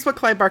did. Here's what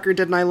Clive Barker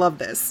did, and I love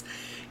this.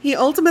 He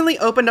ultimately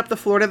opened up the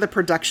floor to the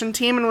production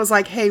team and was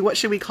like, hey, what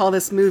should we call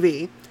this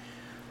movie?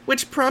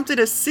 Which prompted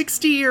a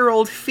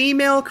 60-year-old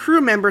female crew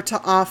member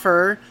to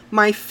offer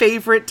my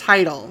favorite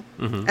title,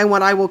 and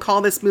what I will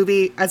call this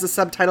movie as a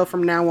subtitle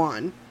from now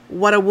on.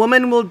 What a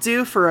Woman Will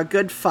Do for a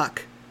Good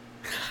Fuck.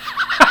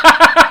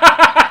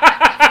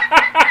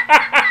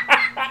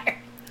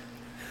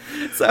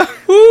 So,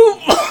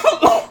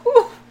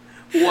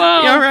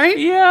 Wow. You all right?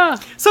 Yeah.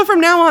 so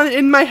from now on,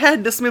 in my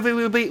head, this movie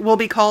will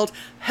be called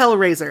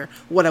Hellraiser.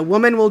 What a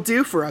Woman Will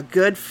Do for a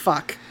Good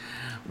Fuck.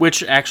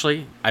 Which,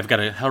 actually, I've got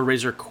a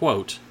Hellraiser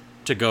quote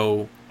to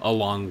go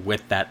along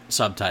with that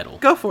subtitle.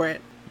 Go for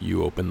it.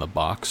 You open the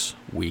box,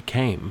 we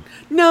came.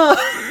 No.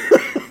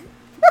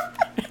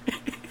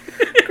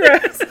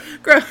 Gross.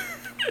 Gross.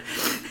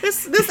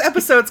 This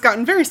episode's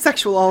gotten very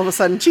sexual all of a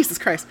sudden. Jesus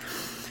Christ.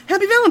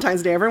 Happy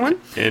Valentine's Day,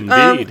 everyone.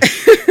 Indeed.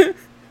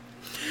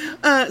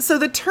 So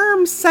the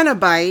term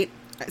Cenobite,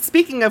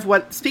 speaking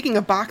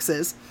of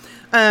boxes,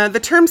 the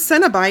term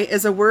Cenobite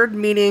is a word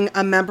meaning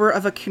a member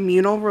of a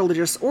communal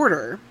religious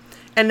order.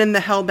 And in the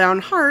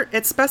Hellbound Heart,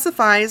 it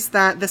specifies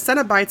that the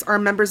Cenobites are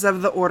members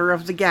of the Order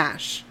of the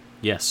Gash.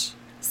 Yes.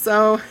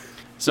 So,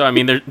 I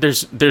mean,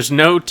 there's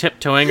no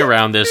tiptoeing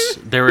around this.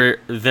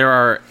 There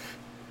are,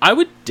 I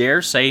would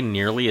dare say,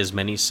 nearly as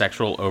many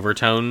sexual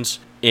overtones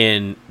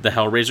in the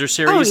Hellraiser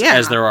series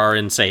as there are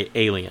in, say,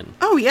 Alien.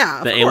 oh yeah,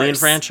 of The course. Alien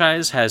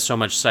franchise has so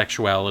much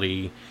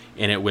sexuality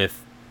in it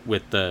with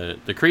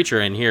the creature,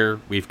 and here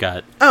we've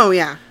got Oh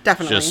yeah,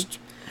 definitely. just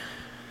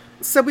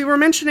So we were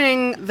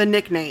mentioning the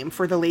nickname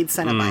for the lead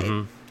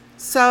Cenobite.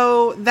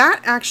 So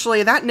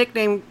that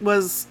nickname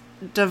was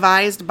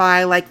devised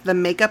by like the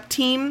makeup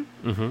team.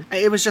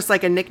 It was just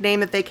like a nickname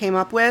that they came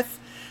up with,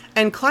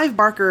 and Clive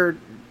Barker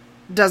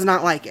does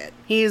not like it.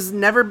 He's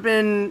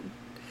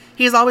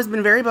always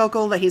been very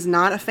vocal that he's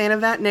not a fan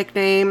of that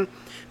nickname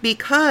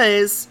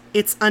because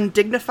it's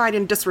undignified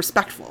and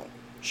disrespectful.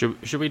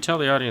 Should we tell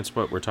the audience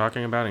what we're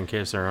talking about in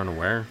case they're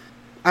unaware?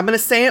 I'm going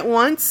to say it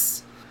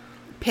once,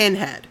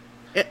 Pinhead,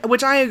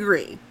 which I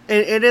agree.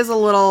 It is a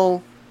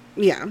little,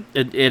 yeah.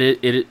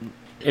 It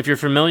if you're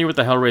familiar with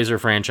the Hellraiser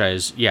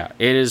franchise, yeah,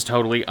 it is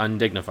totally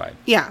undignified.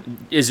 Yeah.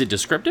 Is it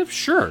descriptive?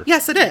 Sure.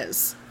 Yes, it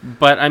is.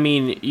 But, I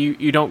mean,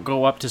 you don't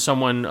go up to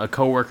someone, a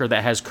coworker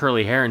that has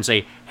curly hair and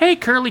say, hey,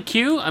 Curly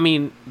Q? I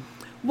mean...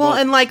 Well,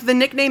 and like the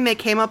nickname they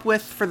came up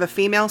with for the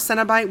female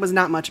Cenobite was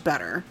not much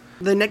better.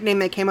 The nickname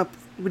they came up,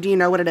 do you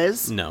know what it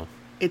is? No.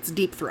 It's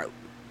Deep Throat.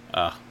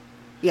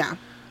 Yeah.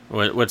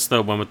 What's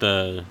the one with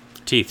the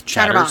teeth?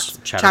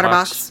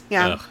 Chatterbox.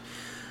 Yeah.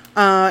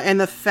 Ugh. And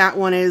the fat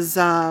one is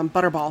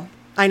Butterball.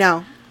 I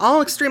know.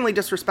 All extremely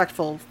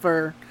disrespectful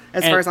far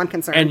as I'm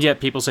concerned. And yet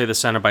people say the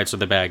Cenobites are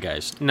the bad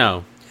guys.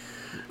 No.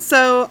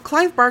 So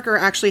Clive Barker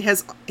actually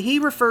he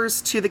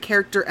refers to the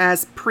character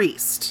as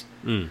Priest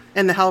in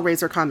the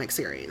Hellraiser comic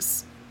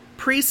series.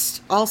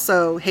 Priest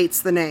also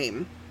hates the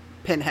name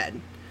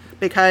Pinhead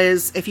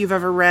because if you've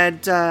ever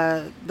read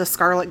the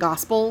Scarlet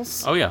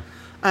Gospels, Oh, yeah.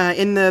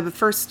 in the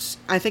first,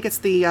 I think it's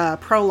the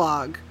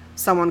prologue,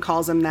 someone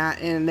calls him that,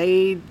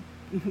 and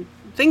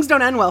things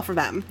don't end well for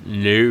them.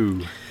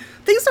 No.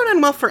 Things don't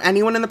end well for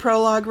anyone in the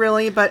prologue,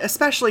 really, but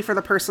especially for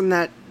the person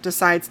that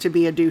decides to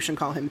be a douche and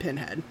call him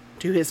Pinhead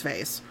to his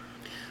face.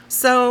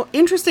 So,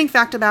 interesting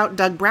fact about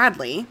Doug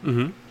Bradley.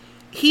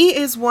 He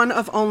is one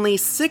of only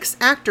 6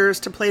 actors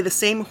to play the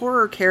same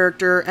horror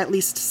character at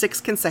least 6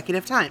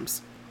 consecutive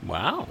times.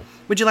 Wow.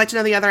 Would you like to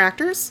know the other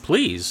actors?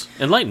 Please,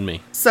 enlighten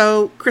me.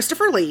 So,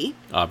 Christopher Lee,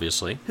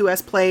 Obviously. who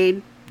has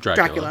played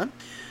Dracula.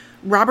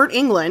 Robert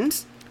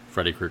Englund.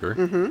 Freddy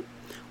Krueger.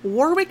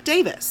 Warwick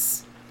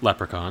Davis.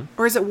 Leprechaun.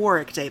 Or is it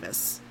Warwick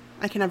Davis?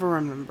 I can never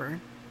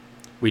remember.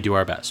 We do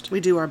our best. We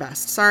do our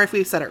best. Sorry if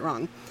we said it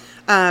wrong.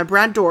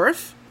 Brad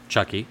Dourif.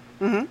 Chucky.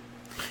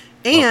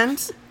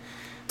 And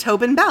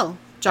Tobin Bell,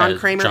 John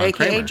Kramer, John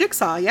a.k.a. Kramer.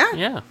 Jigsaw, yeah.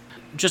 Yeah.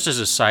 Just as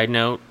a side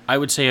note, I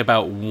would say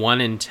about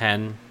 1 in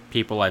 10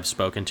 people I've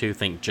spoken to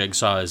think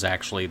Jigsaw is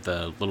actually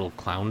the little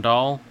clown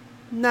doll.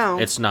 No.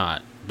 It's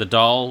not. The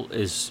doll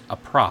is a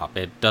prop.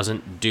 It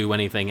doesn't do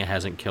anything. It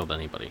hasn't killed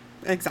anybody.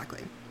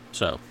 Exactly.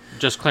 So,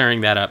 just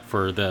clearing that up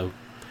for the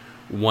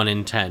 1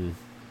 in 10.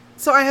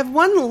 So I have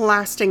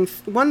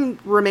one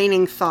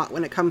remaining thought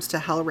when it comes to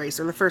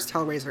Hellraiser, the first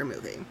Hellraiser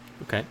movie.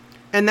 Okay.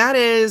 And that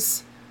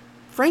is,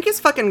 Frank is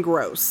fucking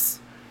gross.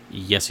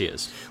 Yes, he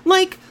is.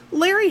 Like,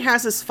 Larry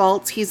has his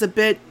faults. He's a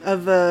bit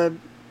of a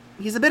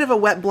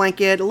wet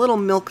blanket, a little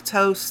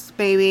milquetoast,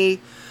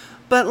 maybe.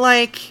 But,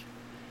 like,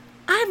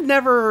 I've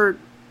never...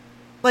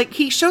 Like,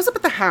 he shows up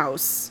at the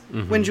house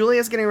when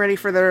Julia's getting ready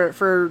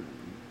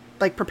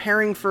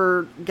preparing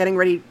for getting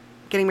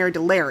married to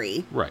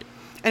Larry. Right.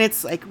 And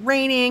it's, like,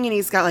 raining, and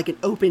he's got, like, an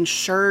open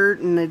shirt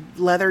and a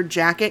leather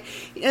jacket.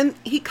 And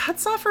he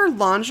cuts off her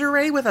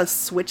lingerie with a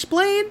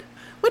switchblade,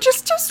 which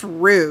is just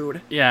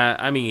rude. Yeah,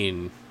 I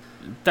mean,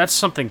 that's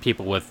something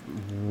people with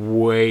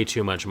way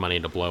too much money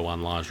to blow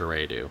on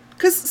lingerie do.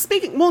 Because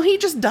he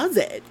just does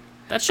it.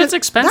 That shit's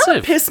expensive. That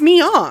would piss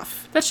me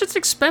off. That shit's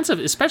expensive,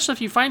 especially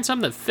if you find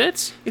something that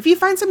fits. If you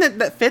find something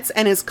that fits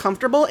and is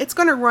comfortable, it's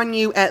going to run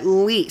you at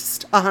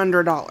least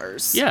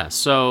 $100. Yeah,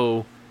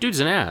 so dude's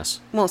an ass.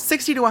 Well,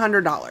 $60 to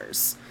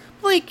 $100.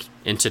 Like,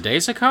 in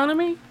today's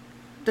economy?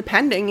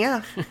 Depending,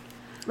 yeah.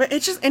 But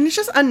it's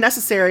just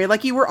unnecessary.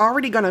 Like, you were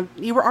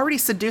already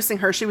seducing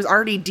her. She was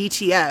already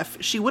DTF.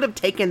 She would have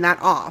taken that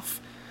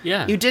off.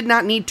 Yeah. You did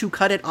not need to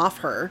cut it off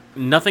her.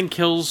 Nothing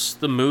kills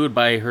the mood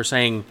by her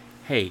saying,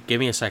 hey, give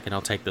me a second,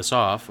 I'll take this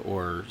off,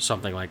 or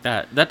something like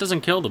that. That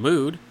doesn't kill the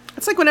mood.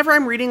 It's like whenever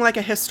I'm reading, like,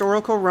 a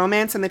historical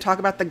romance and they talk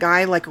about the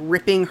guy, like,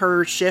 ripping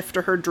her shift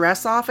or her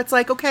dress off, it's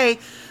like, okay,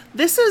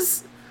 this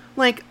is,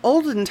 like,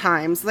 olden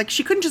times. Like,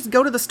 she couldn't just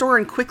go to the store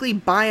and quickly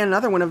buy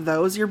another one of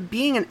those. You're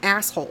being an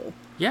asshole.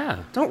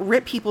 Yeah. Don't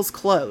rip people's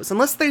clothes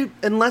unless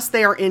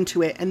they are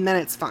into it, and then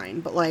it's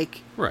fine. But,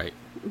 like... Right.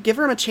 Give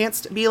them a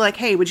chance to be like,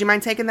 hey, would you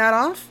mind taking that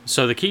off?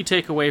 So the key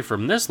takeaway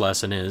from this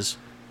lesson is,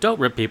 don't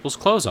rip people's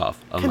clothes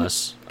off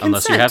unless you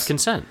consent. have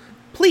consent.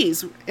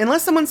 Please,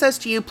 unless someone says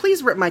to you,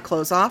 please rip my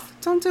clothes off,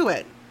 don't do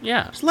it.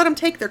 Yeah. Just let them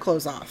take their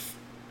clothes off.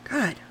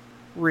 God.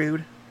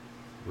 Rude.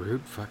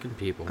 Rude fucking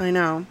people. I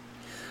know.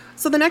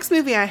 So the next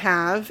movie I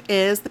have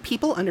is The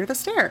People Under the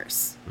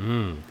Stairs.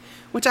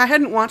 Which I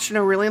hadn't watched in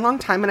a really long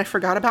time, and I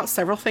forgot about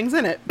several things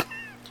in it.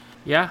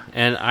 Yeah,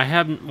 and I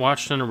hadn't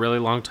watched in a really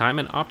long time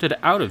and opted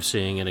out of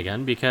seeing it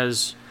again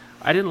because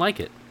I didn't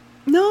like it.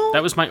 No.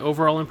 That was my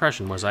overall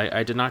impression, was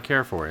I did not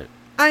care for it.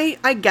 I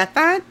get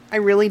that. I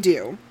really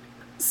do.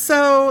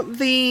 So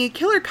the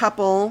killer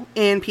couple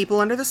in People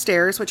Under the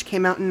Stairs, which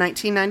came out in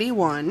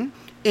 1991,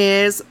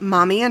 is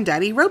Mommy and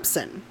Daddy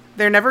Robeson.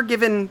 They're never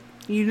given...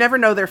 You never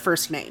know their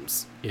first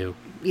names. Ew.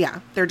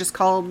 Yeah, they're just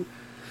called...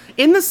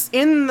 on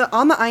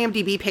the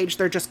IMDb page,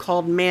 they're just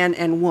called man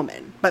and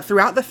woman. But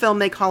throughout the film,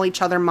 they call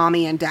each other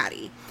Mommy and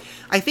Daddy.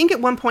 I think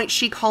at one point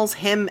she calls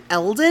him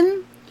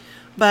Eldon,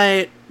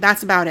 but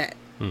that's about it.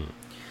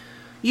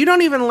 You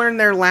don't even learn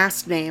their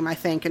last name, I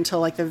think, until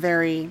like the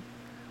very...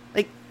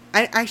 Like,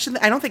 I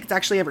don't think it's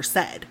actually ever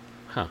said.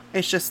 Huh.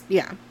 It's just,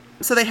 yeah.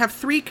 So they have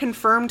 3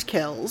 confirmed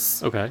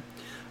kills. Okay.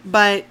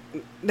 But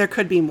there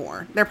could be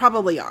more. There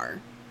probably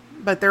are.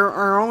 But there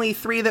are only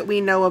 3 that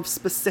we know of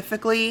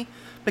specifically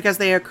because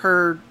they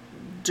occur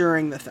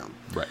during the film.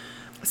 Right.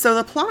 So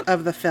the plot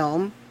of the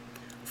film,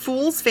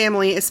 Fool's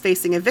family is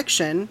facing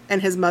eviction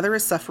and his mother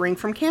is suffering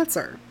from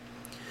cancer.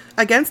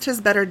 Against his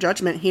better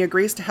judgment, he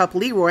agrees to help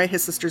Leroy,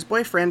 his sister's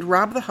boyfriend,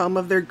 rob the home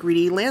of their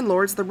greedy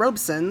landlords, the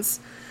Robesons,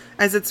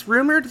 as it's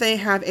rumored they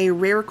have a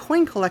rare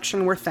coin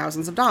collection worth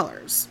thousands of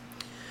dollars.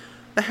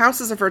 The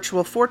house is a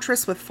virtual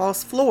fortress with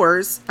false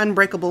floors,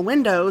 unbreakable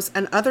windows,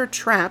 and other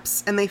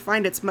traps, and they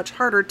find it's much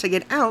harder to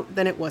get out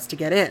than it was to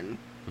get in.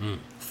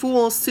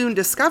 Fool soon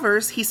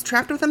discovers he's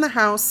trapped within the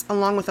house,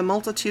 along with a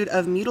multitude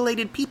of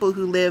mutilated people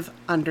who live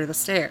under the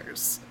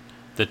stairs.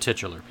 The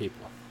titular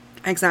people.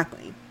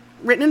 Exactly.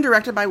 Written and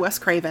directed by Wes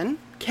Craven.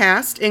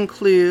 Cast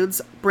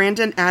includes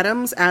Brandon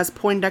Adams as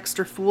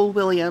Poindexter Fool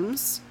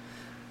Williams.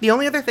 The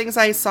only other things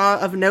I saw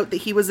of note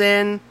that he was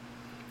in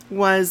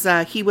was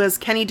he was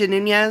Kenny De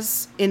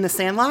Nunez in The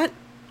Sandlot.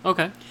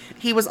 Okay.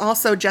 He was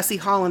also Jesse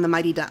Hall in The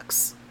Mighty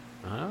Ducks.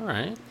 All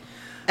right.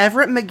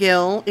 Everett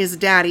McGill is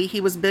Daddy.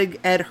 He was Big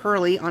Ed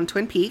Hurley on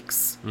Twin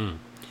Peaks.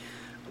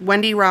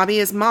 Wendy Robbie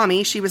is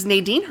Mommy. She was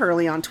Nadine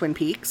Hurley on Twin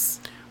Peaks.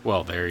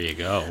 Well, there you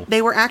go.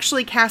 They were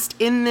actually cast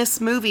in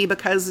this movie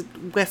because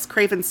Wes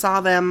Craven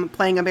saw them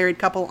playing a married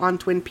couple on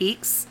Twin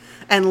Peaks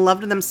and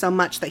loved them so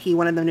much that he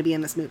wanted them to be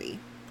in this movie.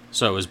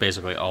 So it was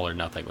basically all or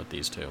nothing with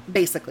these two.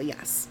 Basically,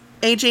 yes.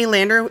 AJ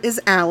Lander is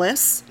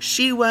Alice.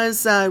 She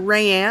was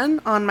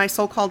Rayanne on My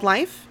So-Called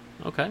Life.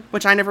 Okay.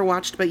 Which I never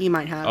watched, but you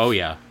might have. Oh,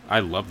 yeah. I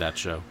love that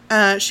show.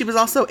 She was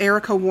also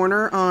Erica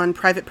Warner on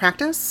Private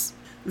Practice.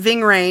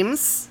 Ving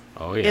Rhames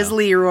is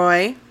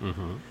Leroy.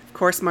 Of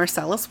course,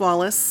 Marcellus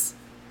Wallace.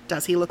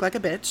 Does he look like a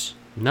bitch?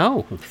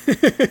 No.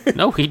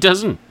 No, he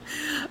doesn't.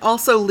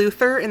 Also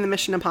Luther in the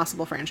Mission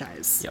Impossible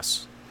franchise.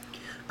 Yes.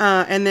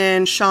 And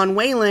then Sean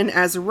Whalen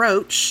as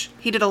Roach.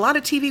 He did a lot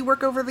of TV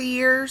work over the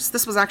years.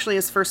 This was actually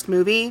his first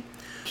movie.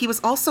 He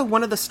was also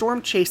one of the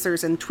storm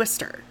chasers in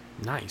Twister.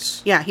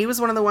 Nice. Yeah, he was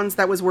one of the ones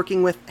that was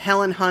working with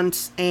Helen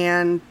Hunt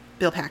and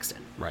Bill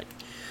Paxton. Right.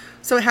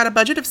 So it had a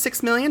budget of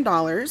 $6 million,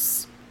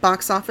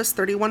 box office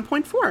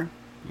 31.4.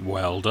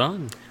 Well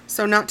done.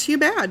 So not too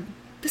bad.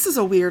 This is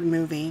a weird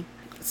movie.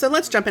 So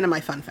let's jump into my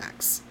fun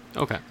facts.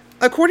 Okay.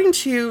 According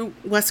to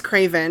Wes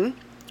Craven,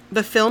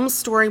 the film's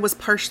story was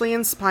partially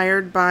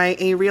inspired by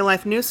a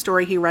real-life news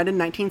story he read in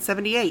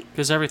 1978.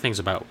 Because everything's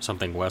about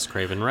something Wes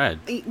Craven read.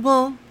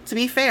 Well, to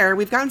be fair,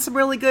 we've gotten some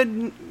really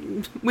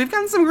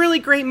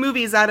great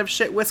movies out of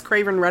shit Wes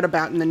Craven read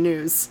about in the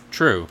news.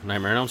 True.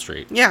 Nightmare on Elm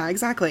Street. Yeah,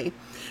 exactly.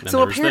 Then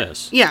there was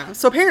this. Yeah,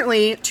 so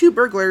apparently 2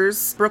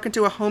 burglars broke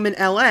into a home in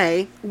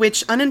LA,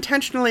 which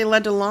unintentionally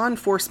led to law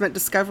enforcement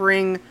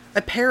discovering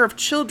a pair of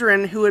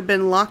children who had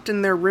been locked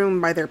in their room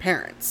by their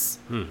parents.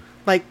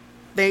 Like,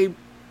 they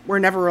were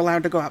never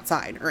allowed to go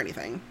outside or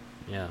anything.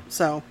 Yeah.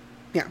 So,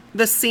 yeah.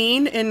 There's a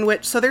scene in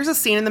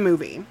the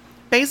movie.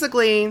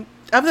 Basically,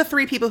 of the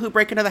 3 people who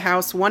break into the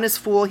house, one is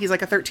Fool, he's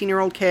like a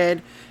 13-year-old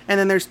kid, and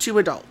then there's 2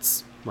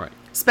 adults. Right.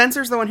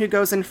 Spencer's the one who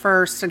goes in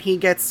first, and he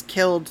gets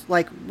killed,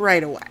 like,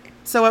 right away.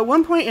 So at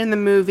one point in the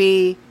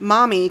movie,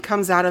 Mommy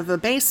comes out of the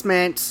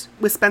basement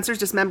with Spencer's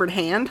dismembered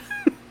hand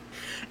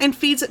and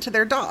feeds it to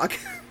their dog.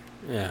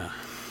 Yeah.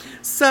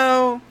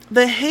 So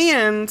the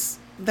hand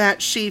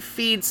that she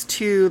feeds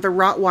to the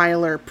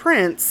Rottweiler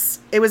Prince,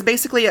 it was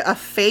basically a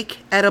fake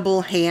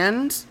edible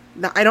hand.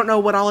 I don't know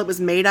what all it was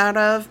made out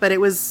of, but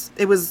it was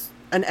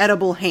an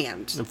edible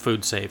hand. A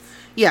food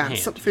safe. Yeah,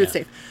 hand. Food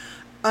safe.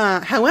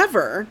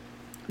 However,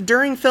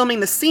 during filming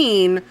the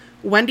scene,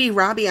 Wendy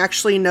Robbie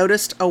actually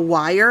noticed a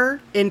wire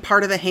in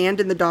part of the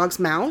hand in the dog's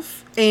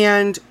mouth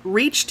and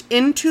reached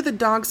into the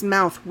dog's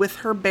mouth with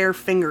her bare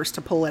fingers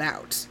to pull it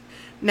out.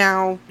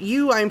 Now,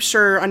 you, I'm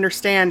sure,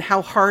 understand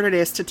how hard it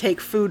is to take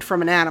food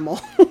from an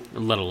animal.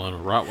 Let alone a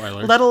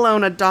Rottweiler. Let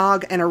alone a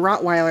dog and a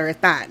Rottweiler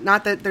at that.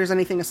 Not that there's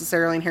anything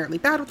necessarily inherently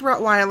bad with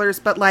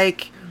Rottweilers, but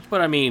like...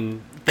 But I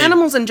mean...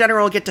 Animals in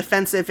general get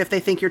defensive if they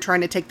think you're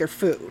trying to take their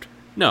food.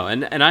 No,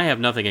 and I have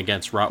nothing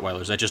against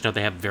Rottweilers. I just know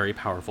they have very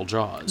powerful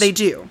jaws. They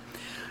do.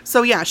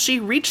 So yeah, she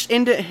reached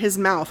into his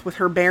mouth with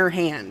her bare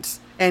hand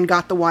and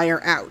got the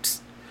wire out.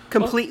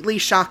 Completely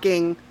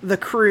shocking the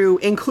crew,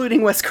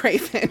 including Wes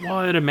Craven. Well,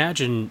 I'd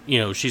imagine,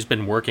 she's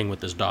been working with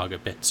this dog a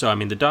bit. So, I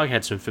mean, the dog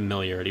had some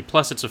familiarity.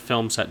 Plus, it's a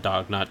film set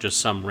dog, not just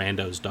some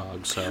rando's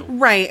dog, so...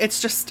 Right,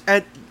 it's just...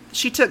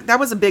 that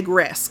was a big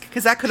risk,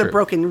 because that could have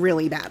broken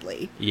really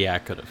badly. Yeah,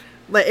 it could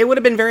have. It would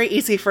have been very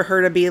easy for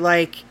her to be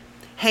like,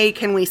 hey,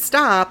 can we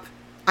stop?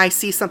 I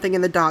see something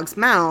in the dog's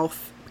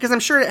mouth. Because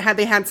I'm sure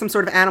they had some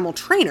sort of animal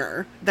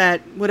trainer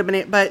that would have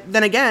been... But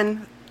then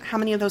again, how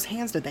many of those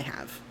hands did they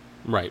have?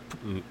 Right.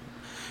 I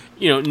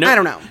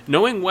don't know.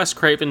 Knowing Wes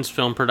Craven's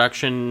film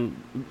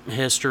production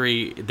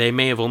history, they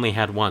may have only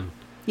had one.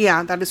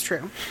 Yeah, that is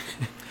true.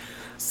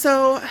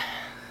 So,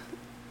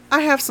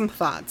 I have some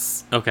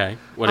thoughts. Okay.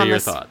 What are your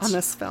thoughts? On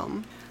this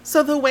film.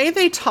 So, the way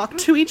they talk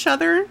to each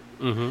other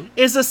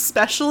is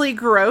especially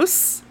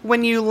gross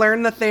when you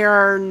learn that they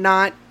are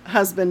not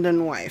husband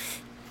and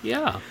wife.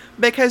 Yeah.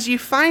 Because you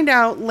find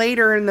out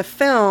later in the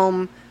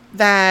film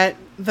that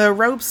the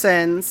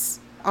Robesons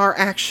are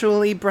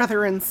actually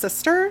brother and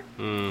sister.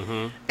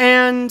 Mm-hmm.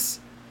 And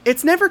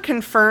it's never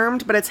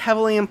confirmed, but it's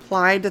heavily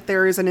implied that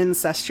there is an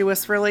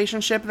incestuous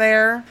relationship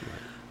there. Right.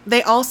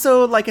 They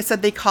also, like I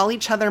said, they call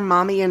each other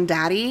mommy and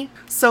daddy.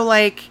 So,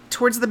 like,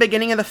 towards the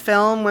beginning of the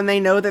film, when they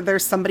know that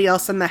there's somebody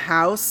else in the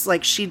house,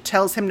 like, she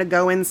tells him to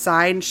go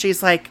inside, and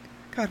she's like,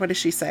 God, what does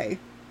she say?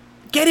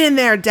 Get in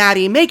there,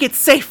 daddy. Make it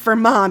safe for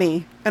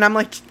mommy. And I'm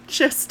like,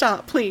 just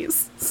stop,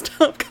 please.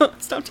 Stop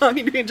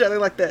talking to each other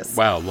like this.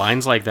 Wow,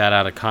 lines like that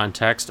out of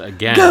context,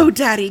 again. Go,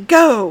 daddy,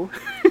 go.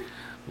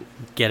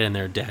 Get in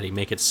there, daddy.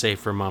 Make it safe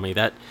for mommy.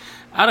 That,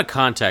 out of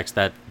context,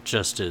 that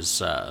just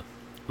is,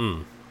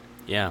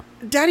 yeah.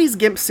 Daddy's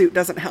gimp suit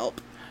doesn't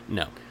help.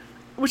 No.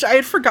 Which I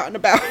had forgotten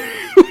about.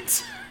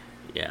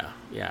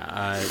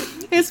 Yeah.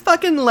 His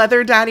fucking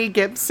leather daddy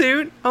gimp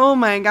suit. Oh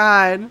my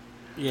god.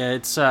 Yeah,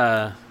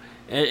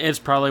 it's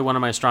probably one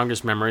of my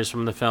strongest memories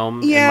from the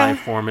film in my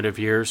formative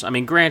years. I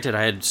mean, granted,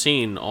 I had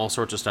seen all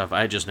sorts of stuff.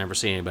 I had just never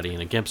seen anybody in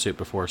a gimp suit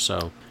before,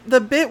 so... The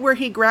bit where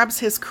he grabs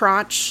his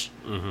crotch,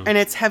 and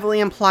it's heavily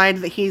implied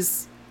that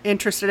he's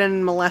interested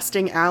in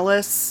molesting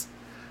Alice,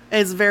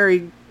 is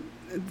very,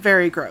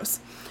 very gross.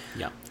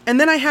 Yeah. And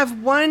then I have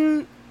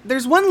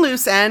there's one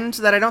loose end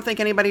that I don't think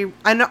anybody...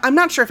 I'm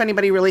not sure if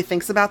anybody really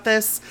thinks about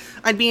this.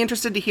 I'd be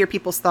interested to hear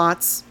people's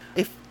thoughts,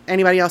 if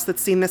anybody else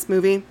that's seen this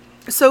movie.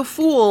 So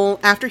Fool,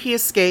 after he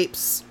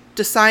escapes,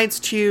 decides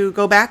to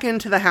go back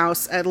into the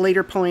house at a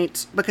later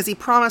point because he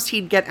promised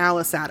he'd get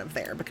Alice out of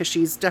there because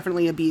she's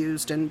definitely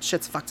abused and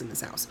shit's fucked in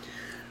this house.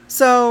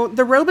 So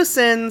the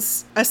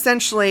Robesons,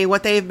 essentially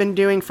what they've been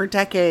doing for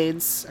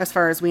decades, as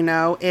far as we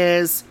know,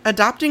 is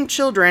adopting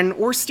children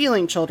or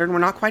stealing children, we're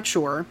not quite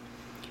sure,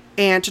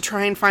 And to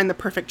try and find the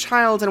perfect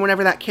child, and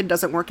whenever that kid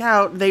doesn't work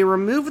out, they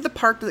remove the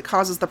part that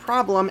causes the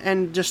problem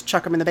and just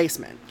chuck them in the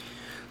basement.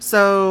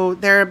 So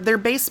their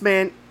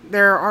basement,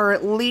 there are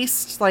at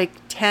least like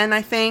 10,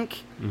 I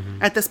think,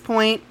 at this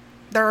point.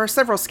 There are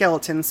several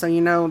skeletons, so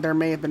there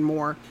may have been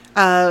more,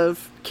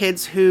 of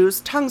kids whose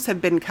tongues have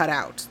been cut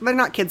out. They're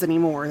not kids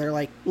anymore. They're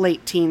like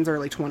late teens,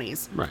 early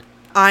 20s. Right.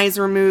 Eyes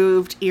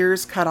removed,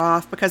 ears cut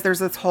off, because there's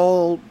this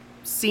whole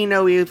see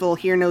no evil,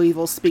 hear no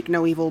evil, speak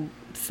no evil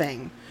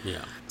thing.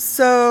 Yeah.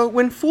 So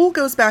when Fool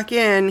goes back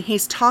in,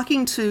 he's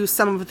talking to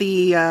some of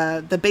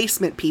the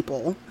basement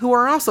people, who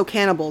are also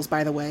cannibals,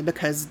 by the way,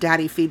 because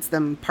Daddy feeds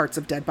them parts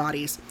of dead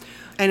bodies,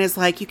 and is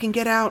like, you can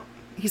get out.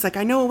 He's like,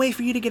 I know a way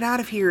for you to get out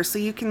of here so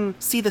you can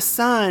see the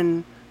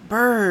sun,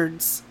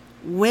 birds,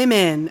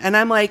 women. And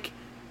I'm like,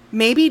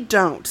 maybe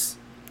don't,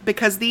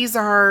 because these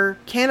are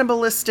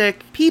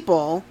cannibalistic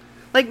people.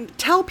 Like,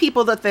 tell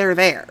people that they're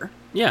there.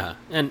 Yeah,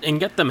 and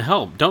get them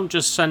help. Don't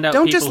just send out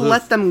Don't people just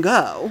let them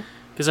go.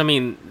 Because, I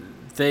mean,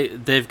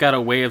 they've got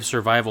a way of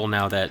survival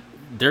now that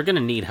they're going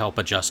to need help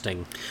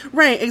adjusting.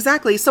 Right,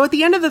 exactly. So at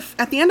the end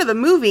of the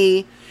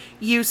movie,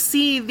 you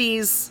see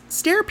these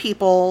stair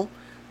people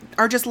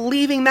are just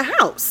leaving the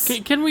house.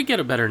 Can we get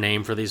a better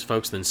name for these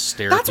folks than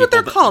stair people? That's what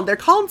they're called. They're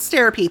called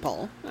stair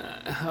people.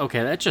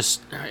 Okay, that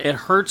just, it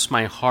hurts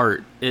my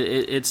heart.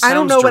 It sounds I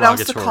don't know what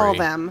else to derogatory. call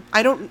them.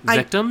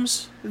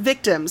 Victims?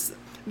 Victims.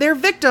 They're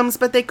victims,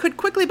 but they could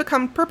quickly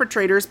become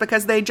perpetrators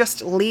because they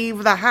just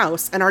leave the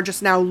house and are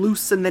just now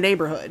loose in the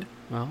neighborhood.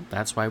 Well,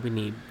 that's why we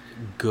need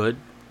good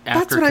aftercare.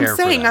 That's what I'm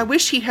saying. I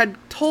wish he had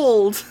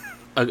told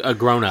a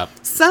grown-up.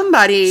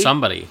 Somebody.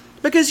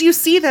 Because you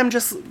see them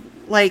just,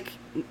 like,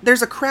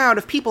 there's a crowd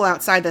of people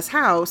outside this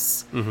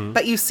house,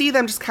 but you see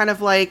them just kind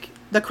of like,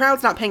 the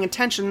crowd's not paying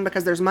attention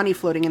because there's money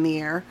floating in the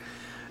air.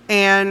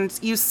 And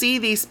you see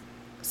these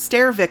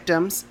stair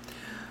victims.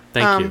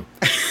 Thank you.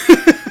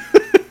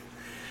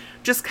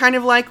 Just kind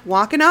of like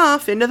walking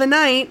off into the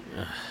night.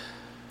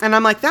 And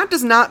I'm like, that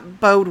does not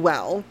bode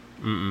well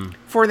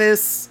for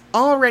this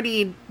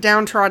already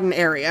downtrodden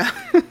area.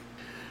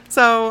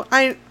 So,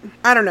 I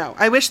don't know.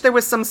 I wish there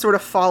was some sort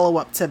of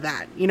follow-up to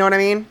that. You know what I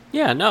mean?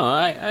 Yeah, no,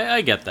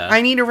 I get that.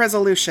 I need a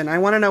resolution. I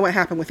want to know what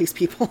happened with these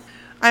people.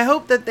 I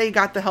hope that they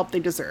got the help they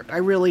deserved. I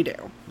really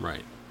do.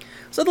 Right.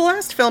 So the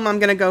last film I'm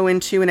going to go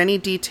into in any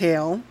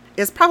detail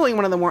is probably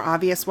one of the more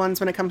obvious ones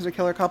when it comes to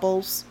killer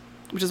couples,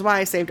 which is why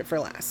I saved it for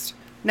last.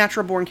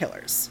 Natural Born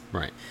Killers.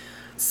 Right.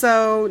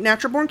 So,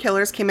 Natural Born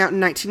Killers came out in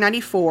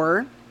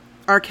 1994.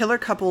 Our killer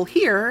couple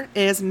here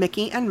is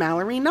Mickey and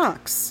Mallory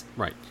Knox.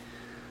 Right.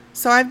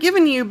 So I've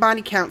given you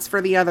body counts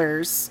for the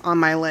others on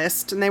my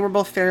list, and they were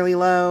both fairly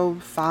low,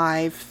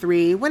 5,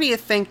 3. What do you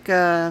think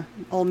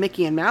old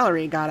Mickey and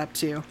Mallory got up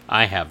to?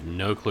 I have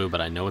no clue,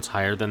 but I know it's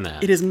higher than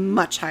that. It is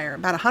much higher,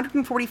 about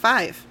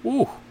 145.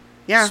 Ooh,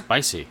 yeah.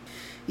 Spicy.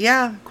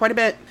 Yeah, quite a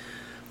bit.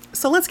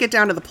 So let's get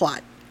down to the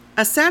plot.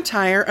 A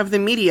satire of the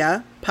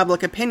media,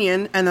 public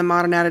opinion, and the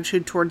modern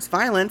attitude towards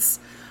violence,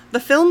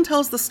 the film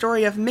tells the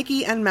story of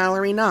Mickey and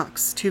Mallory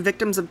Knox, two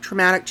victims of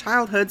traumatic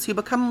childhoods who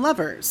become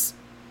lovers.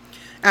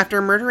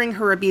 After murdering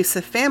her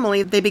abusive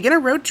family, they begin a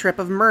road trip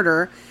of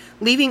murder,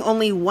 leaving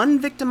only one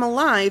victim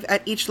alive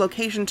at each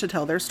location to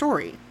tell their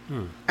story.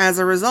 As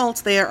a result,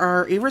 they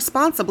are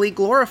irresponsibly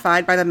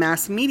glorified by the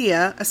mass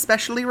media,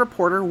 especially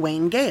reporter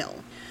Wayne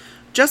Gale.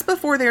 Just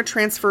before their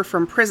transfer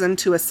from prison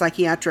to a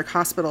psychiatric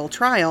hospital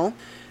trial,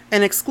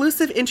 an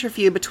exclusive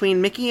interview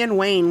between Mickey and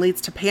Wayne leads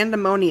to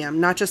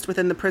pandemonium, not just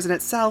within the prison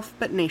itself,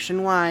 but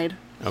nationwide.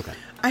 Okay.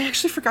 I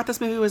actually forgot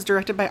this movie was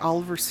directed by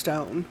Oliver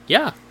Stone.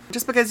 Yeah.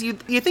 Just because you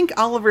think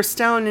Oliver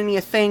Stone and you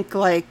think,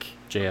 like...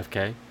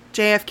 JFK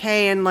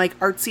and, like,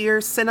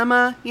 artsier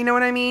cinema, you know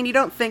what I mean? You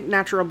don't think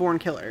Natural Born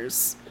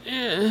Killers.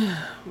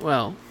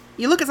 Well...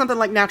 You look at something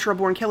like Natural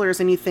Born Killers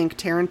and you think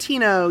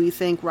Tarantino, you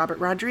think Robert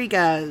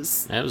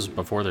Rodriguez. That was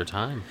before their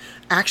time.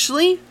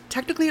 Actually,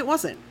 technically it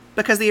wasn't.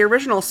 Because the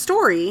original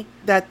story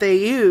that they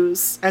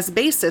use as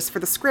basis for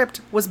the script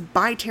was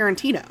by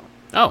Tarantino.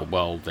 Oh,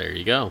 well, there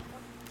you go.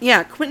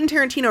 Yeah, Quentin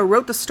Tarantino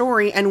wrote the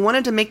story and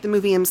wanted to make the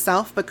movie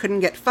himself, but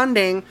couldn't get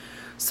funding,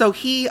 so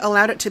he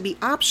allowed it to be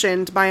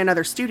optioned by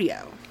another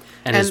studio.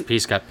 And his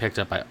piece got picked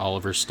up by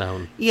Oliver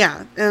Stone.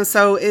 Yeah, and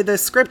so the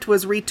script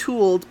was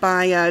retooled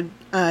by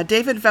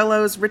David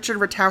Vellos, Richard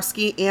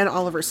Ratowski, and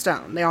Oliver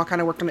Stone. They all kind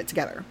of worked on it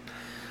together.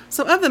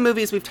 So of the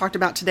movies we've talked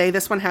about today,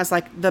 this one has,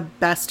 like, the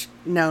best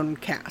known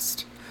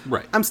cast.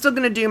 Right. I'm still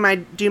going to do my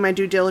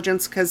due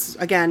diligence because,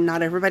 again,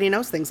 not everybody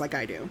knows things like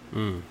I do.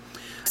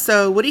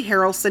 So Woody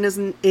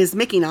Harrelson is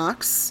Mickey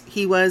Knox.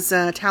 He was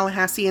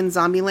Tallahassee in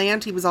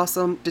Zombieland. He was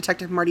also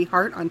Detective Marty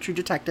Hart on True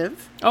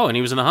Detective. Oh, and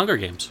he was in the Hunger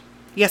Games.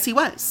 Yes, he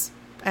was.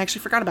 I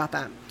actually forgot about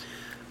that.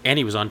 And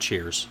he was on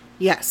Cheers.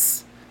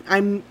 Yes.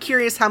 I'm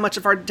curious how much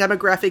of our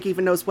demographic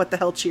even knows what the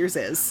hell Cheers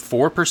is.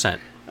 4%.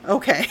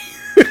 Okay.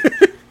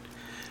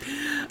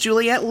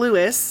 Juliette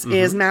Lewis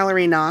is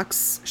Mallory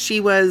Knox. She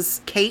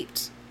was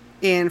Kate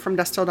in From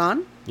Dusk Till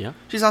Dawn. Yeah.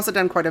 She's also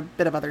done quite a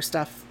bit of other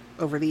stuff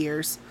over the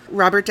years.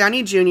 Robert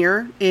Downey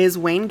Jr. is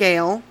Wayne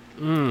Gale.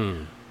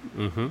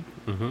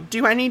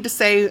 Do I need to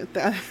say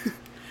the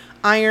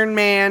Iron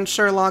Man,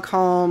 Sherlock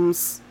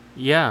Holmes,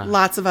 Yeah.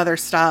 lots of other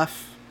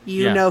stuff?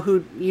 You know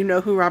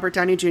who Robert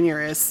Downey Jr.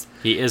 is.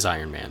 He is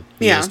Iron Man.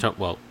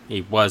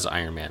 He was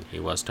Iron Man. He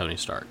was Tony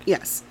Stark.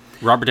 Yes.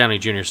 Robert Downey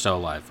Jr. is still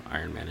alive.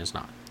 Iron Man is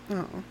not.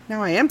 Oh,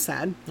 now I am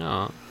sad.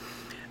 Oh.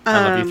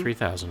 I love you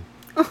 3000.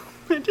 Oh,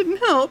 it didn't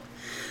help.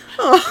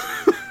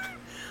 Oh.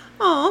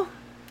 Oh.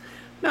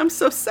 Now I'm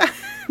so sad.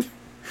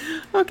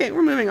 Okay,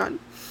 we're moving on.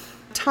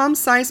 Tom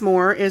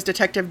Sizemore is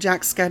Detective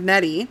Jack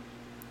Scanetti.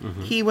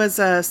 He was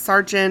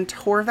Sergeant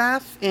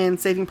Horvath in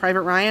Saving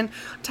Private Ryan.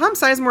 Tom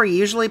Sizemore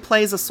usually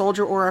plays a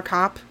soldier or a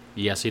cop.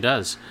 Yes, he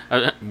does.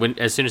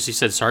 As soon as he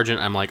said sergeant,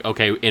 I'm like,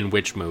 okay, in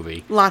which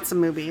movie? Lots of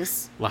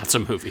movies. Lots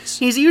of movies.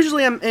 He's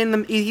usually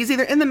he's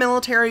either in the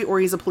military or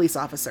he's a police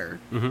officer.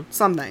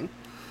 Something.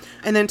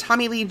 And then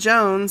Tommy Lee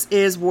Jones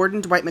is Warden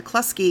Dwight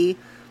McCluskey.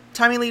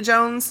 Tommy Lee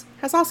Jones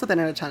has also been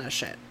in a ton of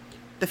shit.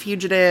 The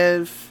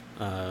Fugitive.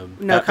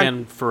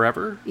 Batman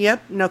Forever?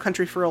 Yep. No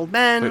Country for Old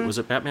Men. Wait, was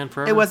it Batman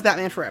Forever? It was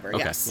Batman Forever,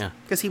 okay, yes. Yeah.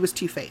 Because he was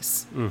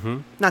Two-Face.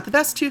 Not the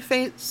best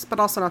Two-Face, but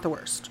also not the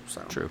worst.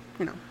 So, true.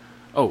 You know.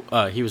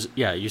 Oh, he was,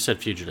 you said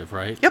Fugitive,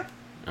 right? Yep.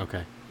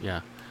 Okay,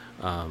 yeah.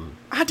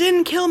 I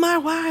didn't kill my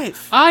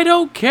wife. I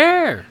don't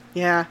care.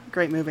 Yeah,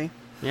 great movie.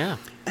 Yeah.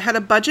 It had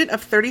a budget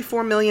of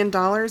 $34 million,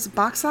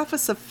 box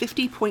office of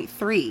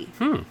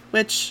 50.3,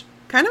 which,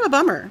 kind of a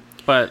bummer.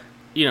 But,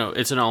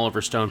 it's an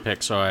Oliver Stone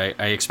pick, so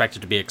I expect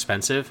it to be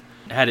expensive.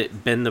 Had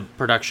it been the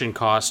production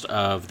cost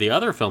of the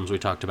other films we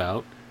talked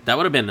about, that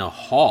would have been a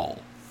haul.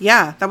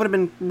 Yeah, that would have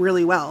been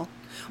really well.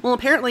 Well,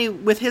 apparently,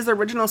 with his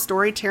original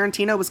story,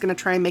 Tarantino was going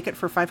to try and make it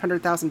for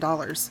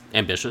 $500,000.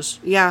 Ambitious.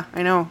 Yeah,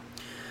 I know.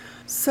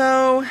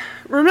 So,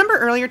 remember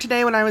earlier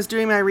today when I was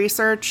doing my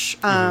research,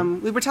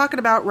 we were talking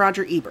about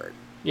Roger Ebert.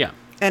 Yeah.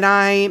 And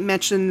I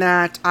mentioned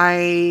that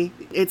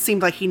it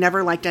seemed like he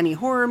never liked any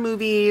horror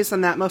movies,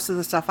 and that most of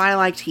the stuff I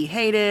liked he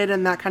hated,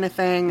 and that kind of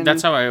thing. And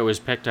that's how I always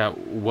picked out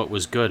what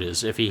was good,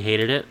 is if he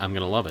hated it, I'm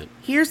going to love it.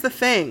 Here's the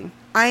thing.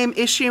 I am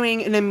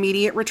issuing an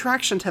immediate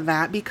retraction to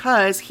that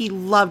because he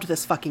loved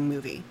this fucking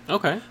movie.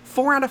 Okay.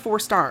 4 out of 4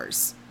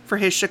 stars for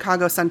his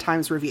Chicago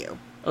Sun-Times review.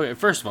 Okay,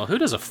 first of all, who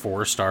does a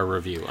 4-star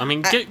review? I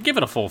mean, give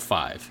it a full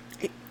 5.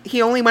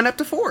 He only went up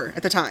to 4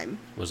 at the time.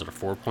 Was it a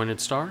 4-pointed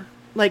star?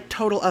 Like,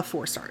 total of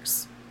 4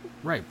 stars.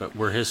 Right, but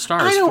were his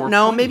stars I don't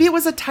know. 4-pointed? Maybe it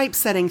was a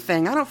typesetting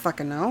thing. I don't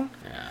fucking know.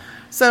 Yeah.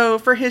 So,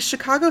 for his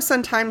Chicago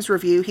Sun-Times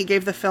review, he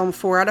gave the film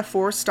 4 out of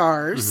 4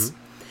 stars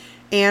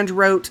and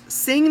wrote,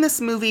 "Seeing this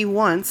movie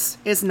once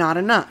is not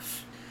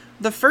enough.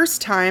 The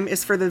first time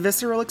is for the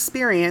visceral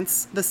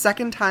experience. The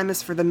second time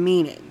is for the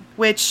meaning."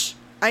 Which,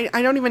 I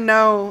don't even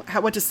know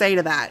what to say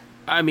to that.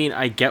 I mean,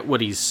 I get what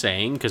he's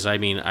saying, because,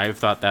 I've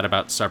thought that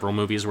about several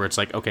movies where it's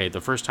like, okay,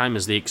 the first time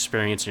is the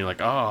experience, and you're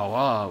like,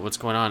 oh, what's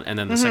going on? And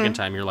then the second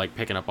time, you're like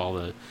picking up all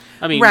the...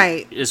 I mean,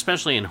 right.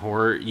 Especially in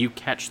horror, you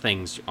catch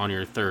things on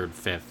your 3rd,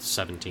 5th,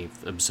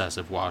 17th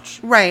obsessive watch.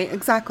 Right,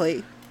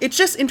 exactly. It's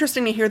just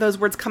interesting to hear those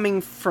words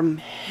coming from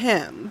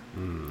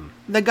him.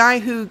 The guy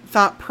who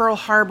thought Pearl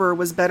Harbor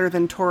was better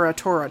than Tora,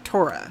 Tora,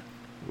 Tora.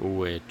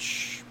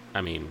 Which,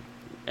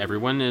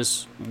 everyone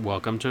is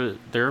welcome to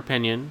their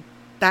opinion.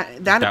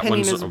 That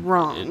opinion is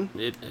wrong.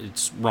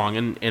 It's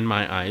wrong in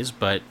my eyes,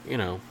 but,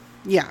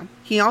 Yeah.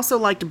 He also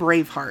liked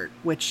Braveheart,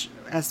 which,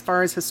 as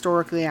far as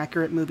historically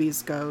accurate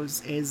movies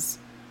goes, is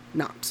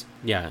not.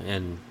 Yeah,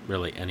 in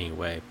really any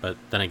way. But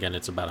then again,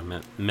 it's about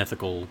a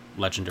mythical,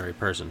 legendary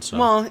person, so...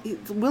 Well,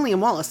 William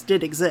Wallace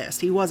did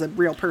exist. He was a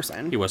real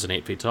person. He wasn't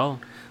 8 feet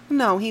tall.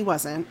 No, he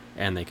wasn't.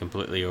 And they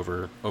completely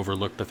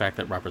overlooked the fact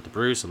that Robert the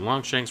Bruce and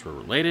Longshanks were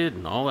related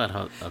and all that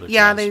other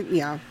Yeah,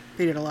 jazz.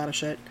 they did a lot of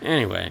shit.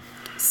 Anyway...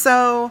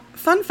 So,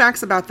 fun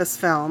facts about this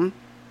film.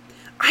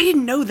 I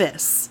didn't know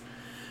this.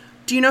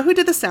 Do you know who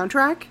did the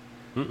soundtrack?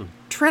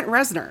 Trent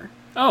Reznor.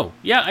 Oh,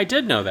 yeah, I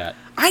did know that.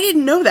 I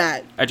didn't know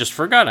that. I just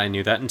forgot I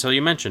knew that until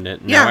you mentioned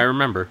it. Yeah. Now I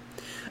remember.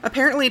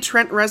 Apparently,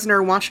 Trent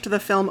Reznor watched the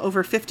film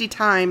over 50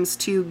 times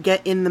to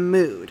get in the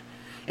mood.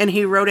 And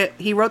he wrote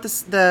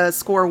the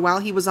score while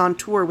he was on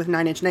tour with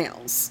Nine Inch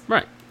Nails.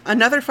 Right.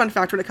 Another fun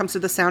fact when it comes to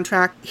the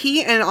soundtrack,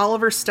 he and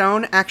Oliver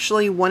Stone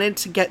actually wanted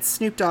to get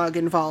Snoop Dogg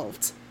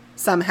involved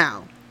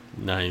somehow.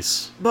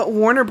 Nice. But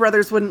Warner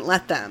Brothers wouldn't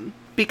let them.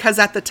 Because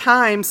at the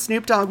time,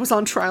 Snoop Dogg was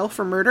on trial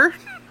for murder.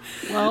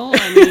 Well,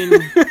 I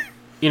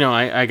mean,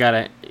 I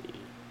gotta...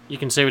 You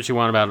can say what you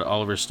want about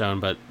Oliver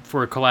Stone, but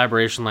for a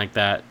collaboration like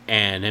that,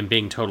 and him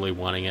being totally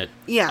wanting it...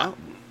 Yeah.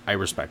 I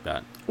respect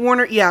that.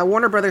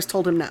 Warner Brothers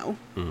told him no.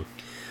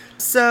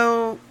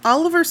 So,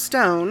 Oliver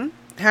Stone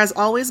has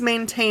always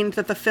maintained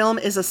that the film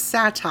is a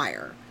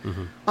satire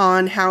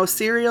on how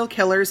serial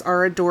killers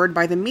are adored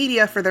by the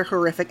media for their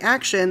horrific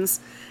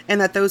actions, and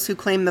that those who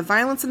claim the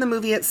violence in the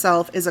movie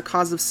itself is a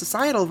cause of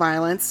societal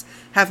violence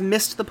have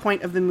missed the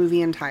point of the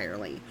movie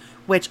entirely,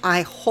 which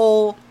I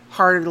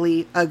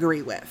wholeheartedly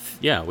agree with.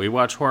 Yeah, we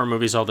watch horror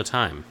movies all the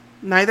time.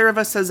 Neither of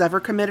us has ever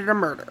committed a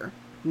murder.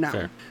 No.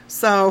 Fair.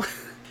 So,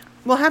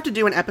 We'll have to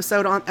do an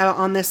episode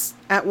on this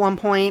at one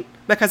point,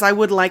 because I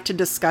would like to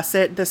discuss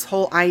it, this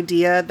whole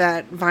idea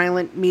that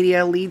violent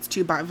media leads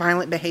to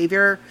violent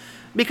behavior,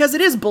 because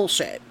it is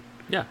bullshit.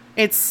 Yeah.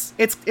 It's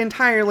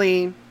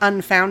entirely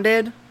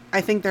unfounded. I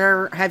think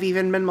there have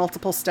even been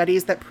multiple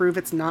studies that prove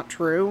it's not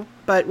true,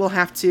 but I'll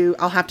have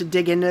to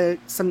dig into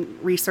some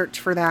research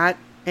for that,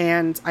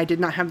 and I did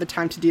not have the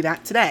time to do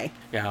that today.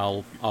 Yeah,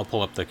 I'll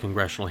pull up the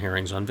congressional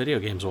hearings on video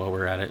games while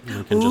we're at it, and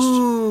we can just...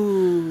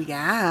 Ooh,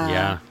 yeah.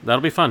 Yeah,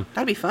 that'll be fun.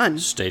 That'd be fun.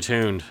 Stay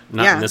tuned.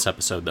 Not in this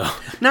episode, though.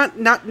 Not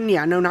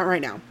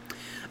right now.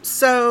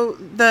 So,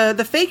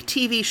 the fake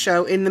TV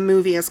show in the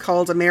movie is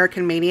called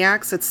American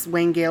Maniacs. It's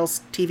Wayne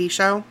Gale's TV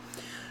show.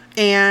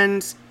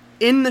 And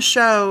in the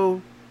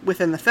show,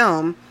 within the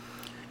film,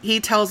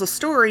 he tells a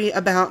story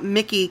about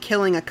Mickey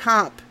killing a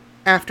cop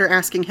after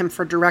asking him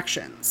for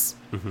directions.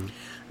 Mm-hmm.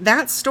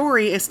 That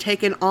story is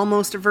taken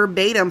almost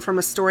verbatim from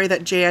a story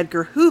that J.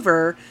 Edgar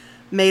Hoover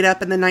made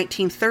up in the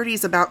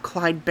 1930s about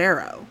Clyde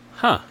Barrow.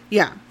 Huh.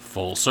 Yeah.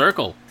 Full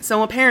circle.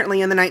 So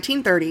apparently in the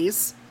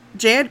 1930s,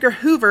 J. Edgar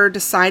Hoover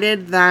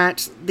decided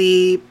that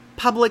the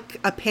public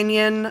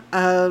opinion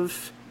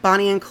of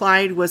Bonnie and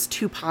Clyde was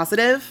too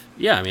positive.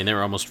 Yeah, I mean, they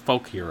were almost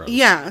folk heroes.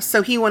 Yeah,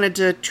 so he wanted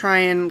to try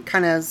and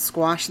kind of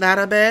squash that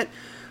a bit.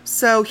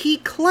 So he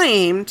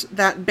claimed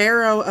that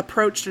Barrow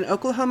approached an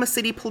Oklahoma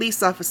City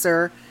police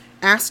officer,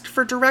 asked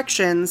for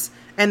directions,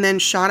 and then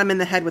shot him in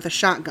the head with a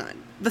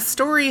shotgun. The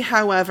story,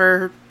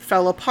 however,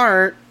 fell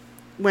apart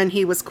when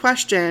he was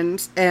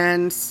questioned,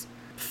 and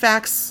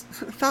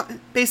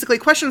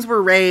questions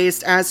were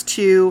raised as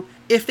to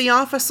if the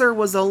officer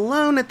was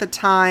alone at the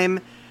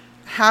time,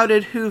 how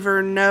did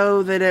Hoover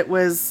know that it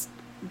was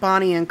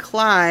Bonnie and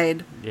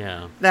Clyde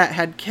that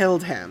had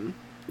killed him?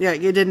 Yeah,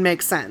 it didn't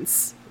make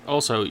sense.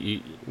 Also,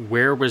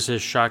 where was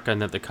his shotgun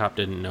that the cop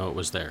didn't know it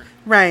was there?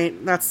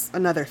 Right, that's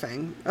another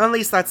thing. At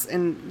least that's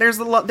in.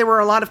 There were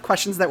a lot of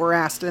questions that were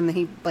asked, and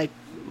he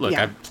Look,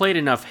 yeah. I've played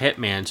enough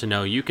Hitman to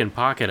know you can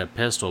pocket a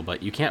pistol,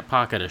 but you can't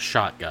pocket a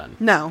shotgun.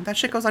 No, that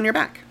shit goes on your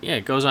back. Yeah,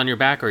 it goes on your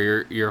back,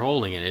 or you're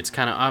holding it. It's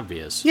kind of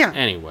obvious. Yeah.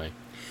 Anyway.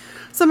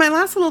 So my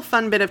last little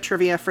fun bit of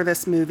trivia for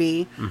this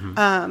movie,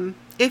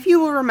 if you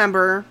will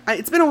remember,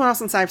 it's been a while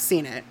since I've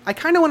seen it. I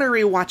kind of want to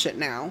rewatch it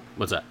now.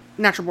 What's that?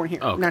 Natural Born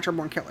Heroes. Oh, okay. Natural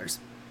Born Killers.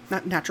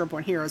 Not Natural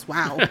Born Heroes.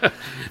 Wow.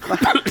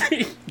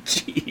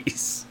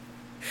 Jeez.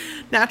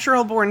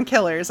 Natural Born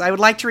Killers. I would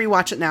like to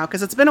rewatch it now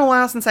because it's been a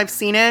while since I've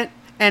seen it,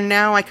 and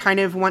now I kind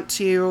of want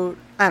to.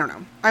 I don't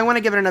know. I want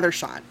to give it another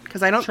shot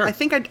because I don't. Sure.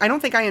 I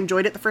don't think I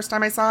enjoyed it the first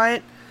time I saw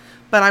it,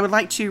 but I would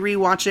like to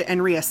rewatch it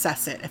and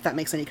reassess it if that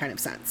makes any kind of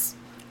sense.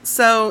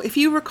 So, if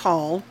you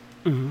recall,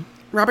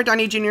 Robert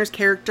Downey Jr.'s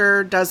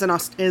character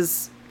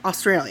is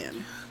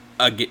Australian.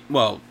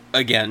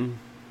 Again,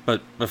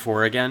 but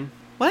before again.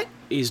 What?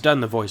 He's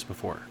done the voice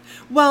before.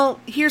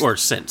 Well,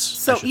 here's since.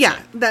 So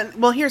yeah,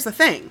 here's the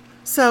thing.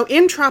 So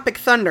in Tropic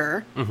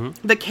Thunder,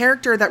 the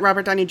character that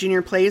Robert Downey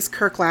Jr. plays,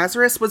 Kirk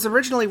Lazarus, was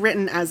originally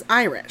written as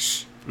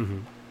Irish,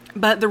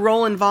 but the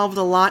role involved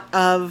a lot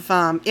of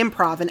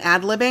improv and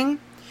ad-libbing,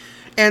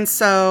 and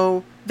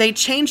so they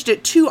changed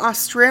it to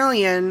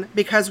Australian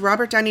because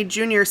Robert Downey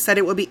Jr. said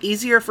it would be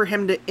easier for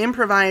him to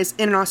improvise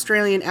in an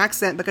Australian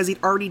accent because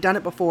he'd already done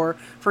it before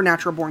for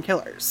Natural Born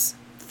Killers.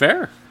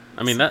 Fair.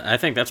 I mean, I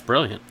think that's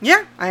brilliant.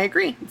 Yeah, I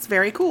agree. It's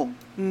very cool.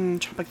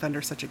 Tropic Thunder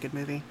is such a good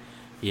movie.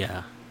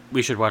 Yeah.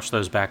 We should watch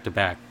those back to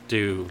back.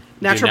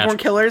 Natural Born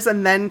Killers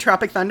and then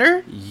Tropic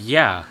Thunder?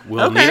 Yeah.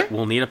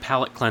 We'll need a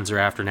palate cleanser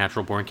after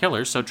Natural Born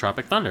Killers, so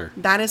Tropic Thunder.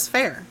 That is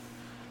fair.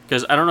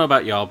 Because I don't know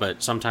about y'all,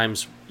 but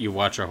sometimes you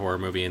watch a horror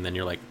movie and then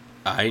you're like,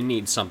 I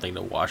need something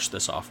to wash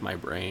this off my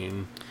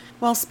brain.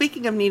 Well,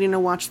 speaking of needing to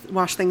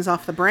wash things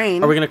off the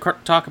brain... Are we going to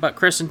talk about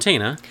Chris and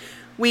Tina?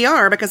 We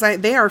are, because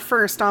they are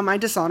first on my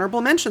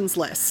dishonorable mentions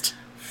list.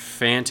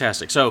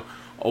 Fantastic. So,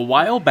 a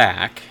while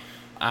back,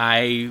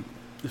 I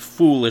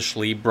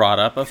foolishly brought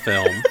up a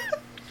film.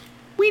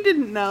 We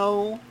didn't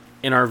know.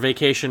 In our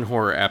vacation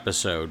horror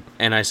episode,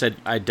 and I said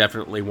I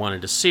definitely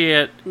wanted to see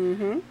it,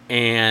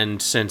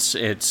 and since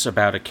it's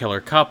about a killer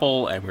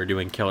couple, and we're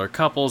doing killer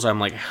couples, I'm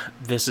like,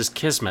 this is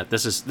kismet.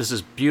 This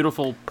is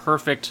beautiful,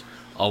 perfect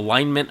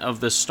alignment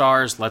of the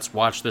stars. Let's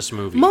watch this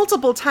movie.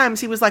 Multiple times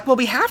he was like, well,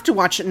 we have to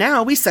watch it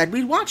now. We said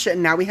we'd watch it,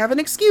 and now we have an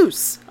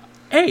excuse.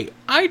 Hey,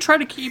 I try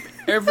to keep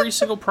every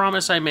single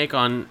promise I make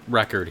on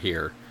record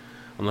here,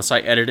 unless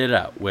I edit it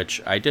out,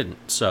 which I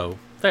didn't, so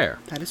there.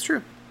 That is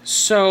true.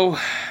 So...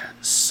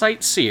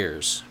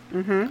 Sightseers.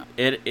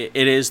 It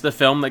is the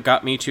film that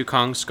got me to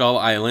Kong Skull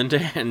Island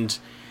and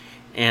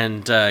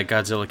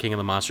Godzilla King of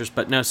the Monsters.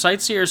 But no,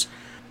 Sightseers,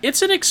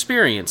 it's an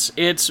experience.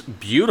 It's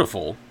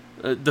beautiful.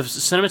 The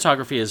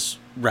cinematography is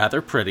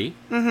rather pretty.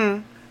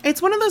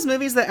 It's one of those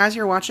movies that as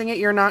you're watching it,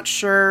 you're not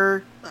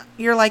sure.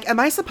 You're like, am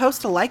I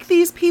supposed to like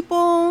these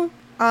people?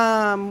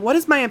 What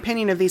is my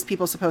opinion of these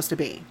people supposed to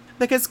be?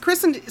 Because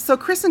Chris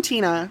and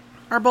Tina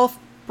are both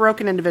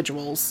broken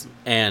individuals.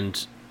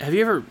 And have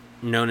you ever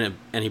known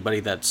anybody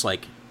that's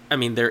like I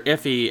mean, they're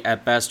iffy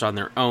at best on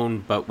their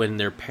own, but when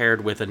they're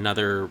paired with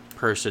another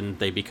person,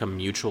 they become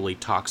mutually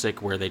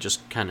toxic, where they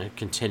just kind of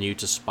continue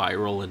to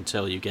spiral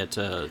until you get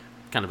to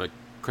kind of a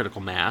critical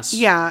mass.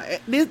 Yeah,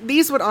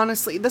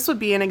 this would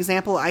be an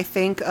example, I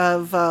think,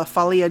 of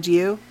Folie à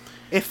Deux,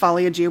 if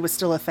Folie à Deux was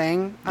still a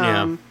thing.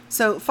 Yeah.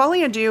 So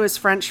Folie à Deux is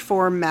French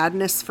for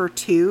madness for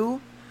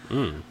two.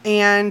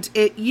 And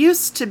it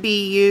used to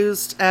be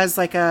used as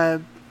like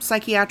a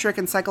psychiatric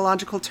and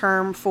psychological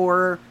term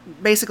for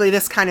basically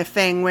this kind of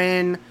thing,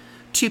 when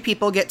two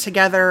people get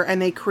together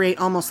and they create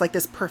almost like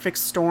this perfect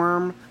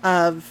storm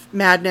of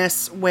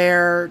madness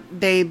where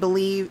they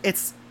believe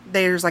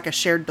there's like a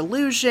shared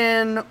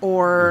delusion,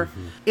 or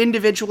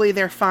individually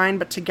they're fine,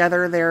 but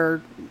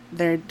together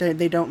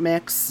they don't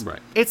mix. Right.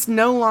 It's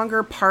no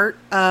longer part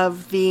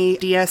of the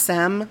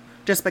DSM,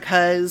 just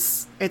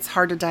because it's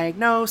hard to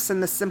diagnose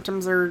and the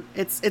symptoms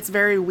it's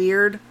very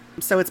weird.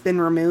 So it's been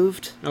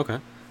removed. Okay.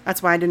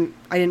 That's why I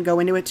didn't go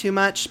into it too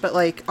much. But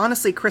like,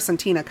 honestly, Chris and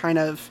Tina kind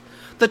of,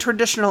 the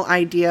traditional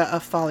idea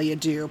of Folie à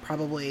Deux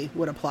probably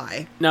would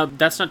apply. Now,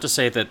 that's not to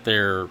say that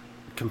they're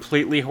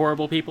completely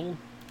horrible people.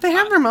 They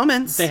have their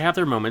moments. They have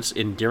their moments.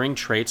 Endearing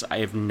traits. I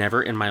have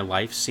never in my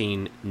life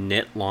seen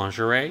knit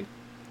lingerie.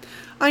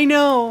 I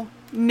know.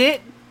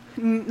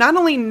 Not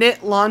only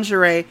knit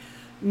lingerie,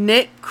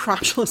 knit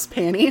crotchless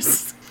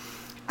panties.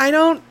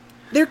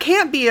 There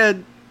can't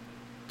be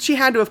she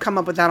had to have come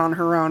up with that on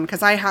her own,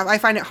 because I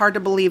find it hard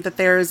to believe that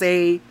there's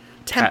a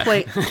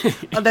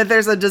template, that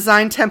there's a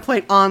design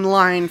template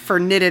online for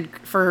knit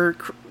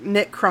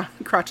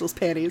crotchless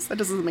panties. That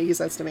doesn't make any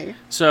sense to me.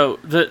 So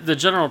the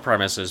general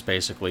premise is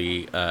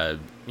basically,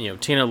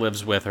 Tina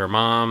lives with her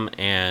mom,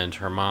 and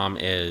her mom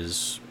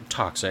is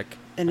toxic.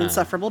 An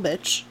insufferable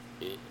bitch.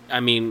 I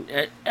mean,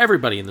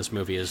 everybody in this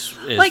movie is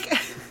like,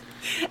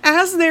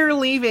 as they're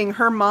leaving,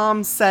 her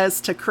mom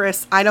says to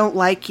Chris, "I don't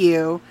like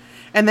you,"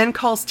 and then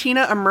calls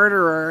Tina a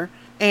murderer.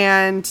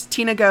 And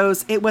Tina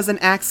goes, "It was an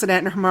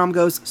accident." And her mom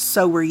goes,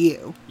 "So were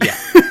you." Yeah.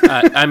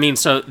 I mean,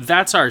 so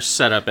that's our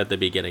setup at the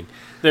beginning.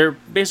 They're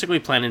basically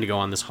planning to go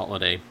on this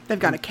holiday. They've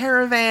got a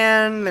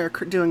caravan. They're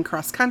doing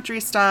cross-country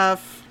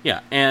stuff.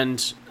 Yeah,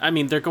 and, I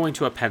mean, they're going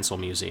to a pencil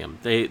museum.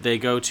 They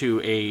go to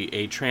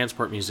a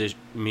transport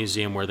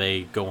museum where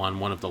they go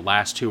on one of the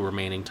last two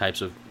remaining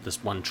types of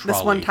this one trolley.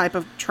 This one type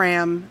of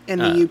tram in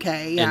the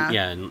UK, yeah.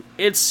 And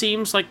it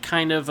seems like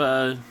kind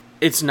of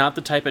it's not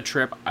the type of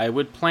trip I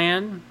would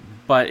plan,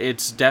 but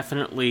it's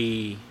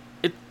definitely...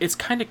 It's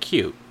kind of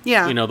cute.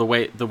 Yeah. You know, the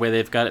way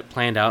they've got it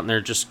planned out, and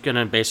they're just going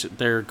to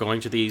they're going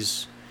to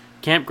these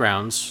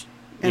campgrounds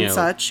and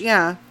such,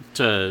 yeah,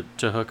 to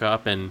hook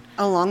up, and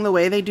along the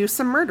way they do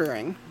some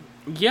murdering.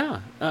 Yeah,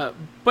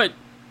 but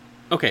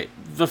okay,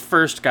 the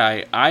first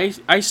guy,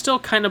 I still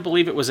kind of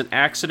believe it was an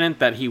accident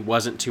that he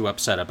wasn't too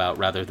upset about,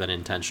 rather than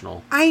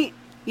intentional.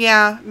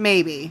 Yeah,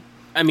 maybe.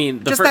 I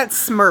mean, that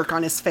smirk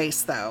on his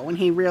face, though, when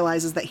he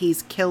realizes that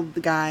he's killed the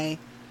guy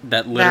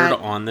that littered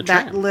on the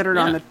tram. That littered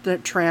on the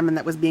tram, and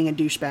that was being a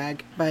douchebag.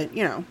 But,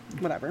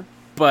 whatever.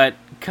 But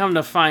come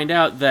to find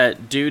out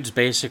that dude's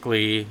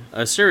basically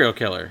a serial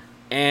killer.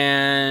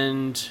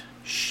 And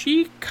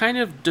she kind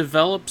of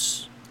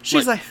develops...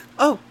 She's like,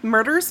 "Oh,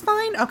 murder's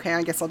fine? Okay,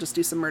 I guess I'll just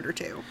do some murder,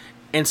 too."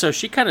 And so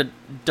she kind of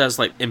does,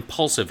 like,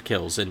 impulsive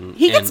kills.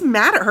 He gets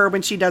mad at her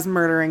when she does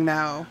murdering,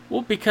 though.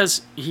 Well,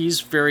 because he's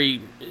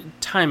very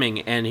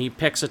timing, and he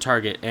picks a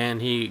target,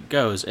 and he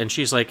goes. And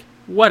she's like,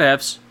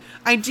 whatevs.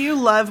 I do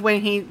love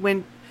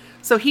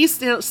so he's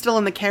still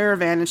in the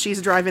caravan, and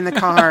she's driving the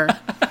car.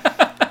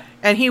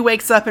 And he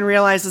wakes up and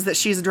realizes that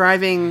she's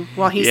driving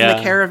while he's in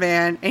the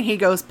caravan. And he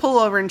goes, "Pull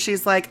over." And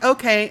she's like,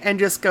 "Okay." And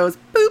just goes,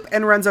 boop,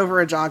 and runs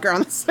over a jogger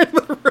on the side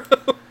of the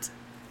road.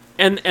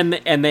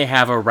 And they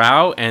have a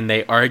row, and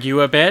they argue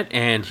a bit,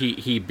 and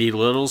he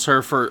belittles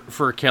her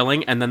for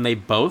killing. And then they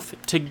both,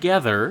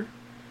 together,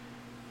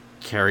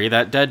 carry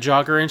that dead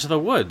jogger into the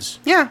woods.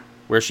 Yeah.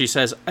 Where she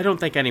says, "I don't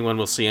think anyone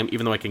will see him,"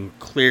 even though I can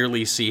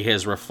clearly see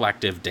his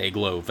reflective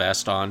Dayglow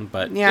vest on.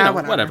 But,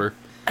 whatever.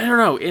 I don't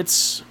know.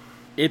 It's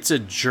a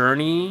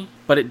journey,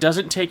 but it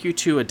doesn't take you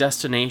to a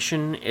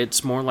destination.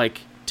 It's more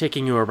like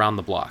taking you around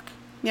the block.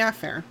 Yeah,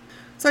 fair.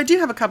 So I do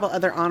have a couple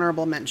other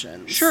honorable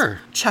mentions.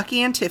 Sure.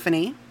 Chucky and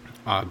Tiffany.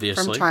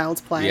 Obviously. From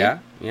Child's Play. Yeah.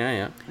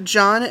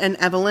 John and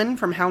Evelyn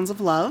from Hounds of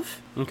Love.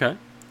 Okay.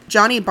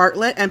 Johnny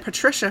Bartlett and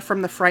Patricia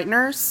from The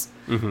Frighteners.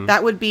 Mm-hmm.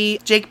 That would be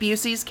Jake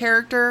Busey's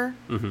character,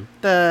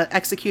 the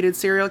executed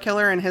serial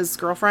killer, and his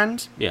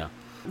girlfriend. Yeah.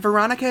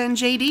 Veronica and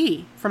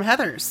JD from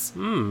Heathers.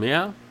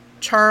 Yeah.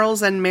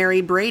 Charles and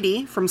Mary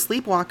Brady from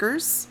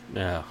Sleepwalkers.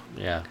 Yeah.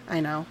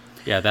 I know.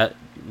 Yeah,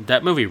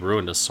 that movie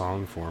ruined a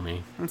song for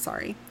me. I'm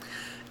sorry.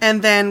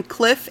 And then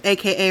Cliff,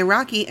 a.k.a.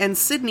 Rocky, and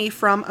Sydney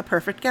from A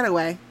Perfect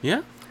Getaway.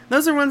 Yeah.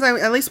 Those are ones I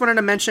at least wanted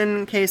to mention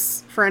in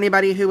case for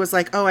anybody who was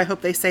like, "Oh, I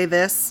hope they say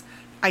this."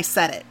 I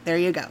said it. There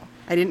you go.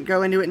 I didn't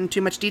go into it in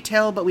too much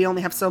detail, but we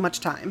only have so much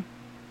time.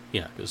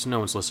 Yeah, because no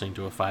one's listening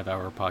to a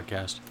 5-hour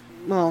podcast.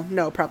 Well,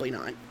 no, probably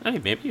not. I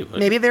mean, maybe you would.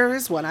 Maybe there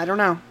is one. I don't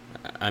know.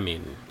 I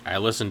mean, I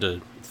listen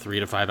to 3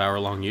 to 5 hour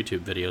long YouTube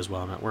videos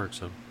while I'm at work,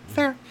 so...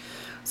 Fair.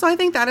 So I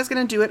think that is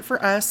going to do it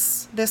for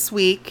us this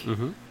week.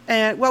 Mm-hmm.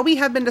 And while we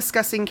have been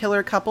discussing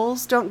killer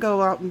couples, don't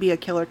go out and be a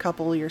killer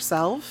couple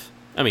yourself.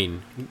 I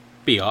mean,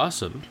 be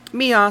awesome.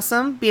 Be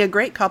awesome. Be a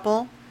great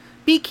couple.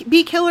 Be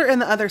killer in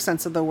the other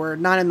sense of the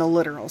word, not in the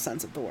literal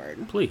sense of the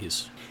word.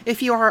 Please.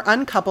 If you are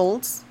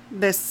uncoupled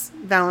this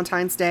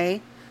Valentine's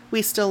Day,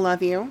 we still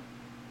love you.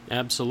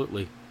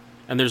 Absolutely.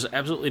 And there's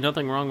absolutely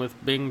nothing wrong with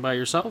being by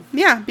yourself.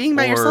 Yeah, being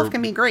by yourself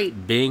can be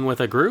great. Being with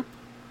a group.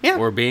 Yeah.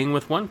 Or being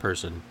with one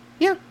person.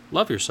 Yeah.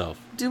 Love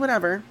yourself. Do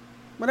whatever.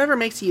 Whatever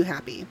makes you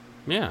happy.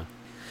 Yeah.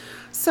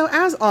 So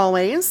as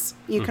always,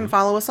 you can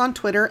follow us on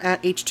Twitter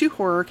at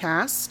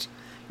H2HorrorCast.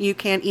 You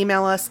can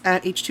email us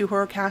at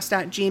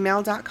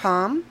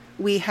h2horrorcast@gmail.com.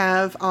 We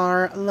have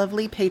our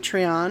lovely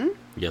Patreon.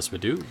 Yes, we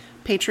do.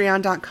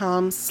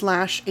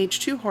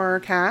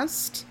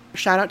 Patreon.com/H2HorrorCast.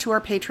 Shout out to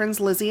our patrons,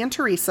 Lizzie and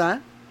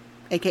Teresa,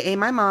 a.k.a.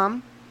 my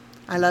mom.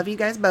 I love you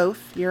guys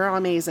both. You're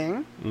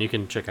amazing. And you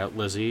can check out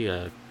Lizzie,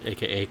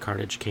 a.k.a.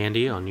 Carnage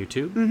Candy, on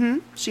YouTube. Mm-hmm.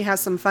 She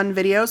has some fun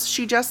videos.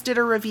 She just did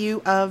a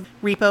review of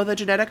Repo the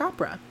Genetic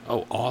Opera.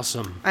 Oh,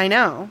 awesome. I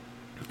know.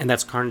 And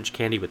that's Carnage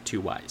Candy with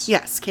 2 Y's.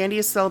 Yes, Candy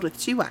is spelled with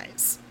 2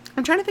 Y's.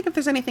 I'm trying to think if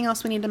there's anything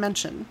else we need to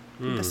mention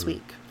this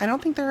week. I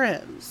don't think there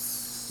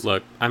is.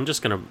 Look, I'm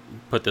just going to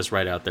put this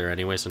right out there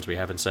anyway, since we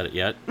haven't said it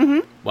yet.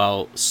 Mm-hmm.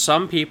 While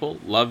some people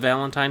love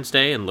Valentine's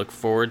Day and look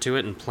forward to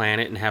it and plan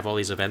it and have all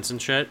these events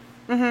and shit,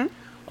 Mm-hmm.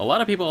 a lot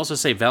of people also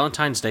say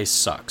Valentine's Day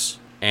sucks.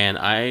 And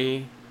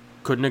I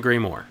couldn't agree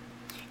more.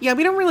 Yeah,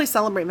 we don't really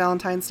celebrate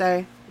Valentine's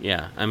Day.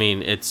 Yeah, I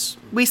mean, it's...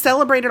 We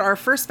celebrated our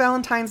first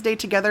Valentine's Day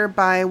together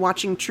by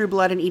watching True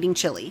Blood and eating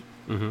chili.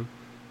 Mm-hmm.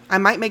 I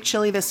might make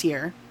chili this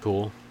year.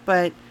 Cool.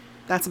 But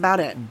that's about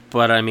it.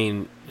 But, I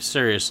mean,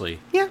 seriously.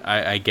 Yeah.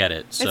 I get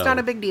it. So. It's not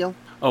a big deal.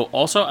 Oh,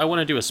 also, I want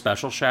to do a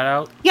special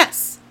shout-out.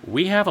 Yes.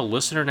 We have a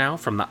listener now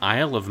from the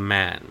Isle of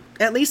Man.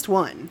 At least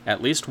one.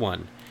 At least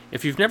one.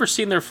 If you've never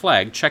seen their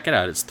flag, check it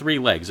out. It's 3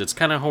 legs. It's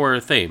kind of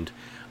horror-themed.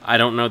 I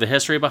don't know the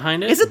history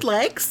behind it. Is it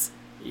legs?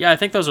 Yeah, I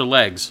think those are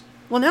legs.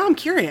 Well, now I'm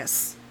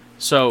curious.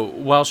 So,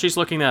 while she's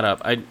looking that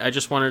up, I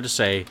just wanted to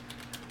say...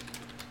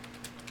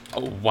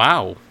 Oh,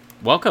 wow.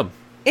 Welcome.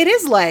 It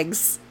is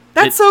legs.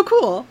 That's so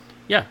cool.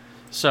 Yeah.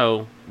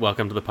 So,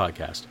 welcome to the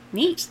podcast.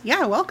 Neat.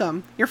 Yeah,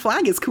 welcome. Your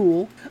flag is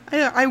cool.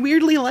 I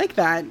weirdly like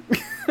that.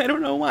 I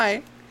don't know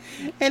why.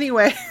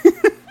 Anyway,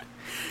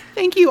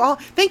 thank you all.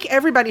 Thank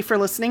everybody for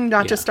listening.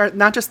 Not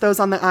just those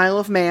on the Isle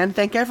of Man.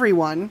 Thank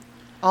everyone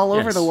all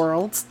over the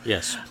world.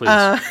 Yes,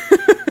 please.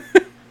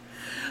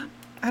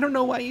 I don't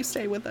know why you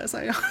stay with us.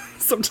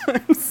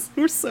 Sometimes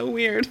we're so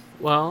weird.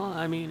 Well,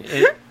 I mean,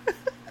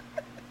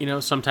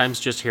 sometimes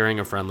just hearing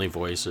a friendly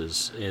voice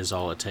is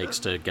all it takes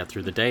to get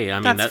through the day.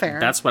 I mean, that's fair.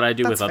 That's what I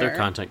do with other fair.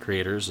 Content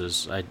creators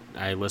is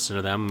I listen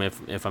to them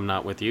if I'm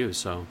not with you.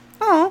 So.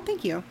 Oh,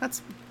 thank you.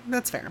 That's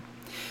fair.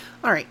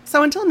 All right.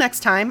 So until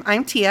next time,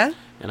 I'm Tia.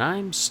 And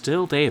I'm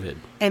still David.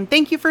 And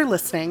thank you for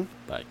listening.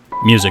 Bye.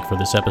 Music for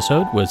this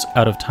episode was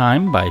Out of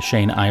Time by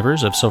Shane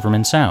Ivers of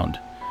Silverman Sound.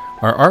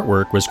 Our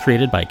artwork was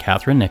created by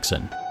Catherine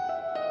Nixon.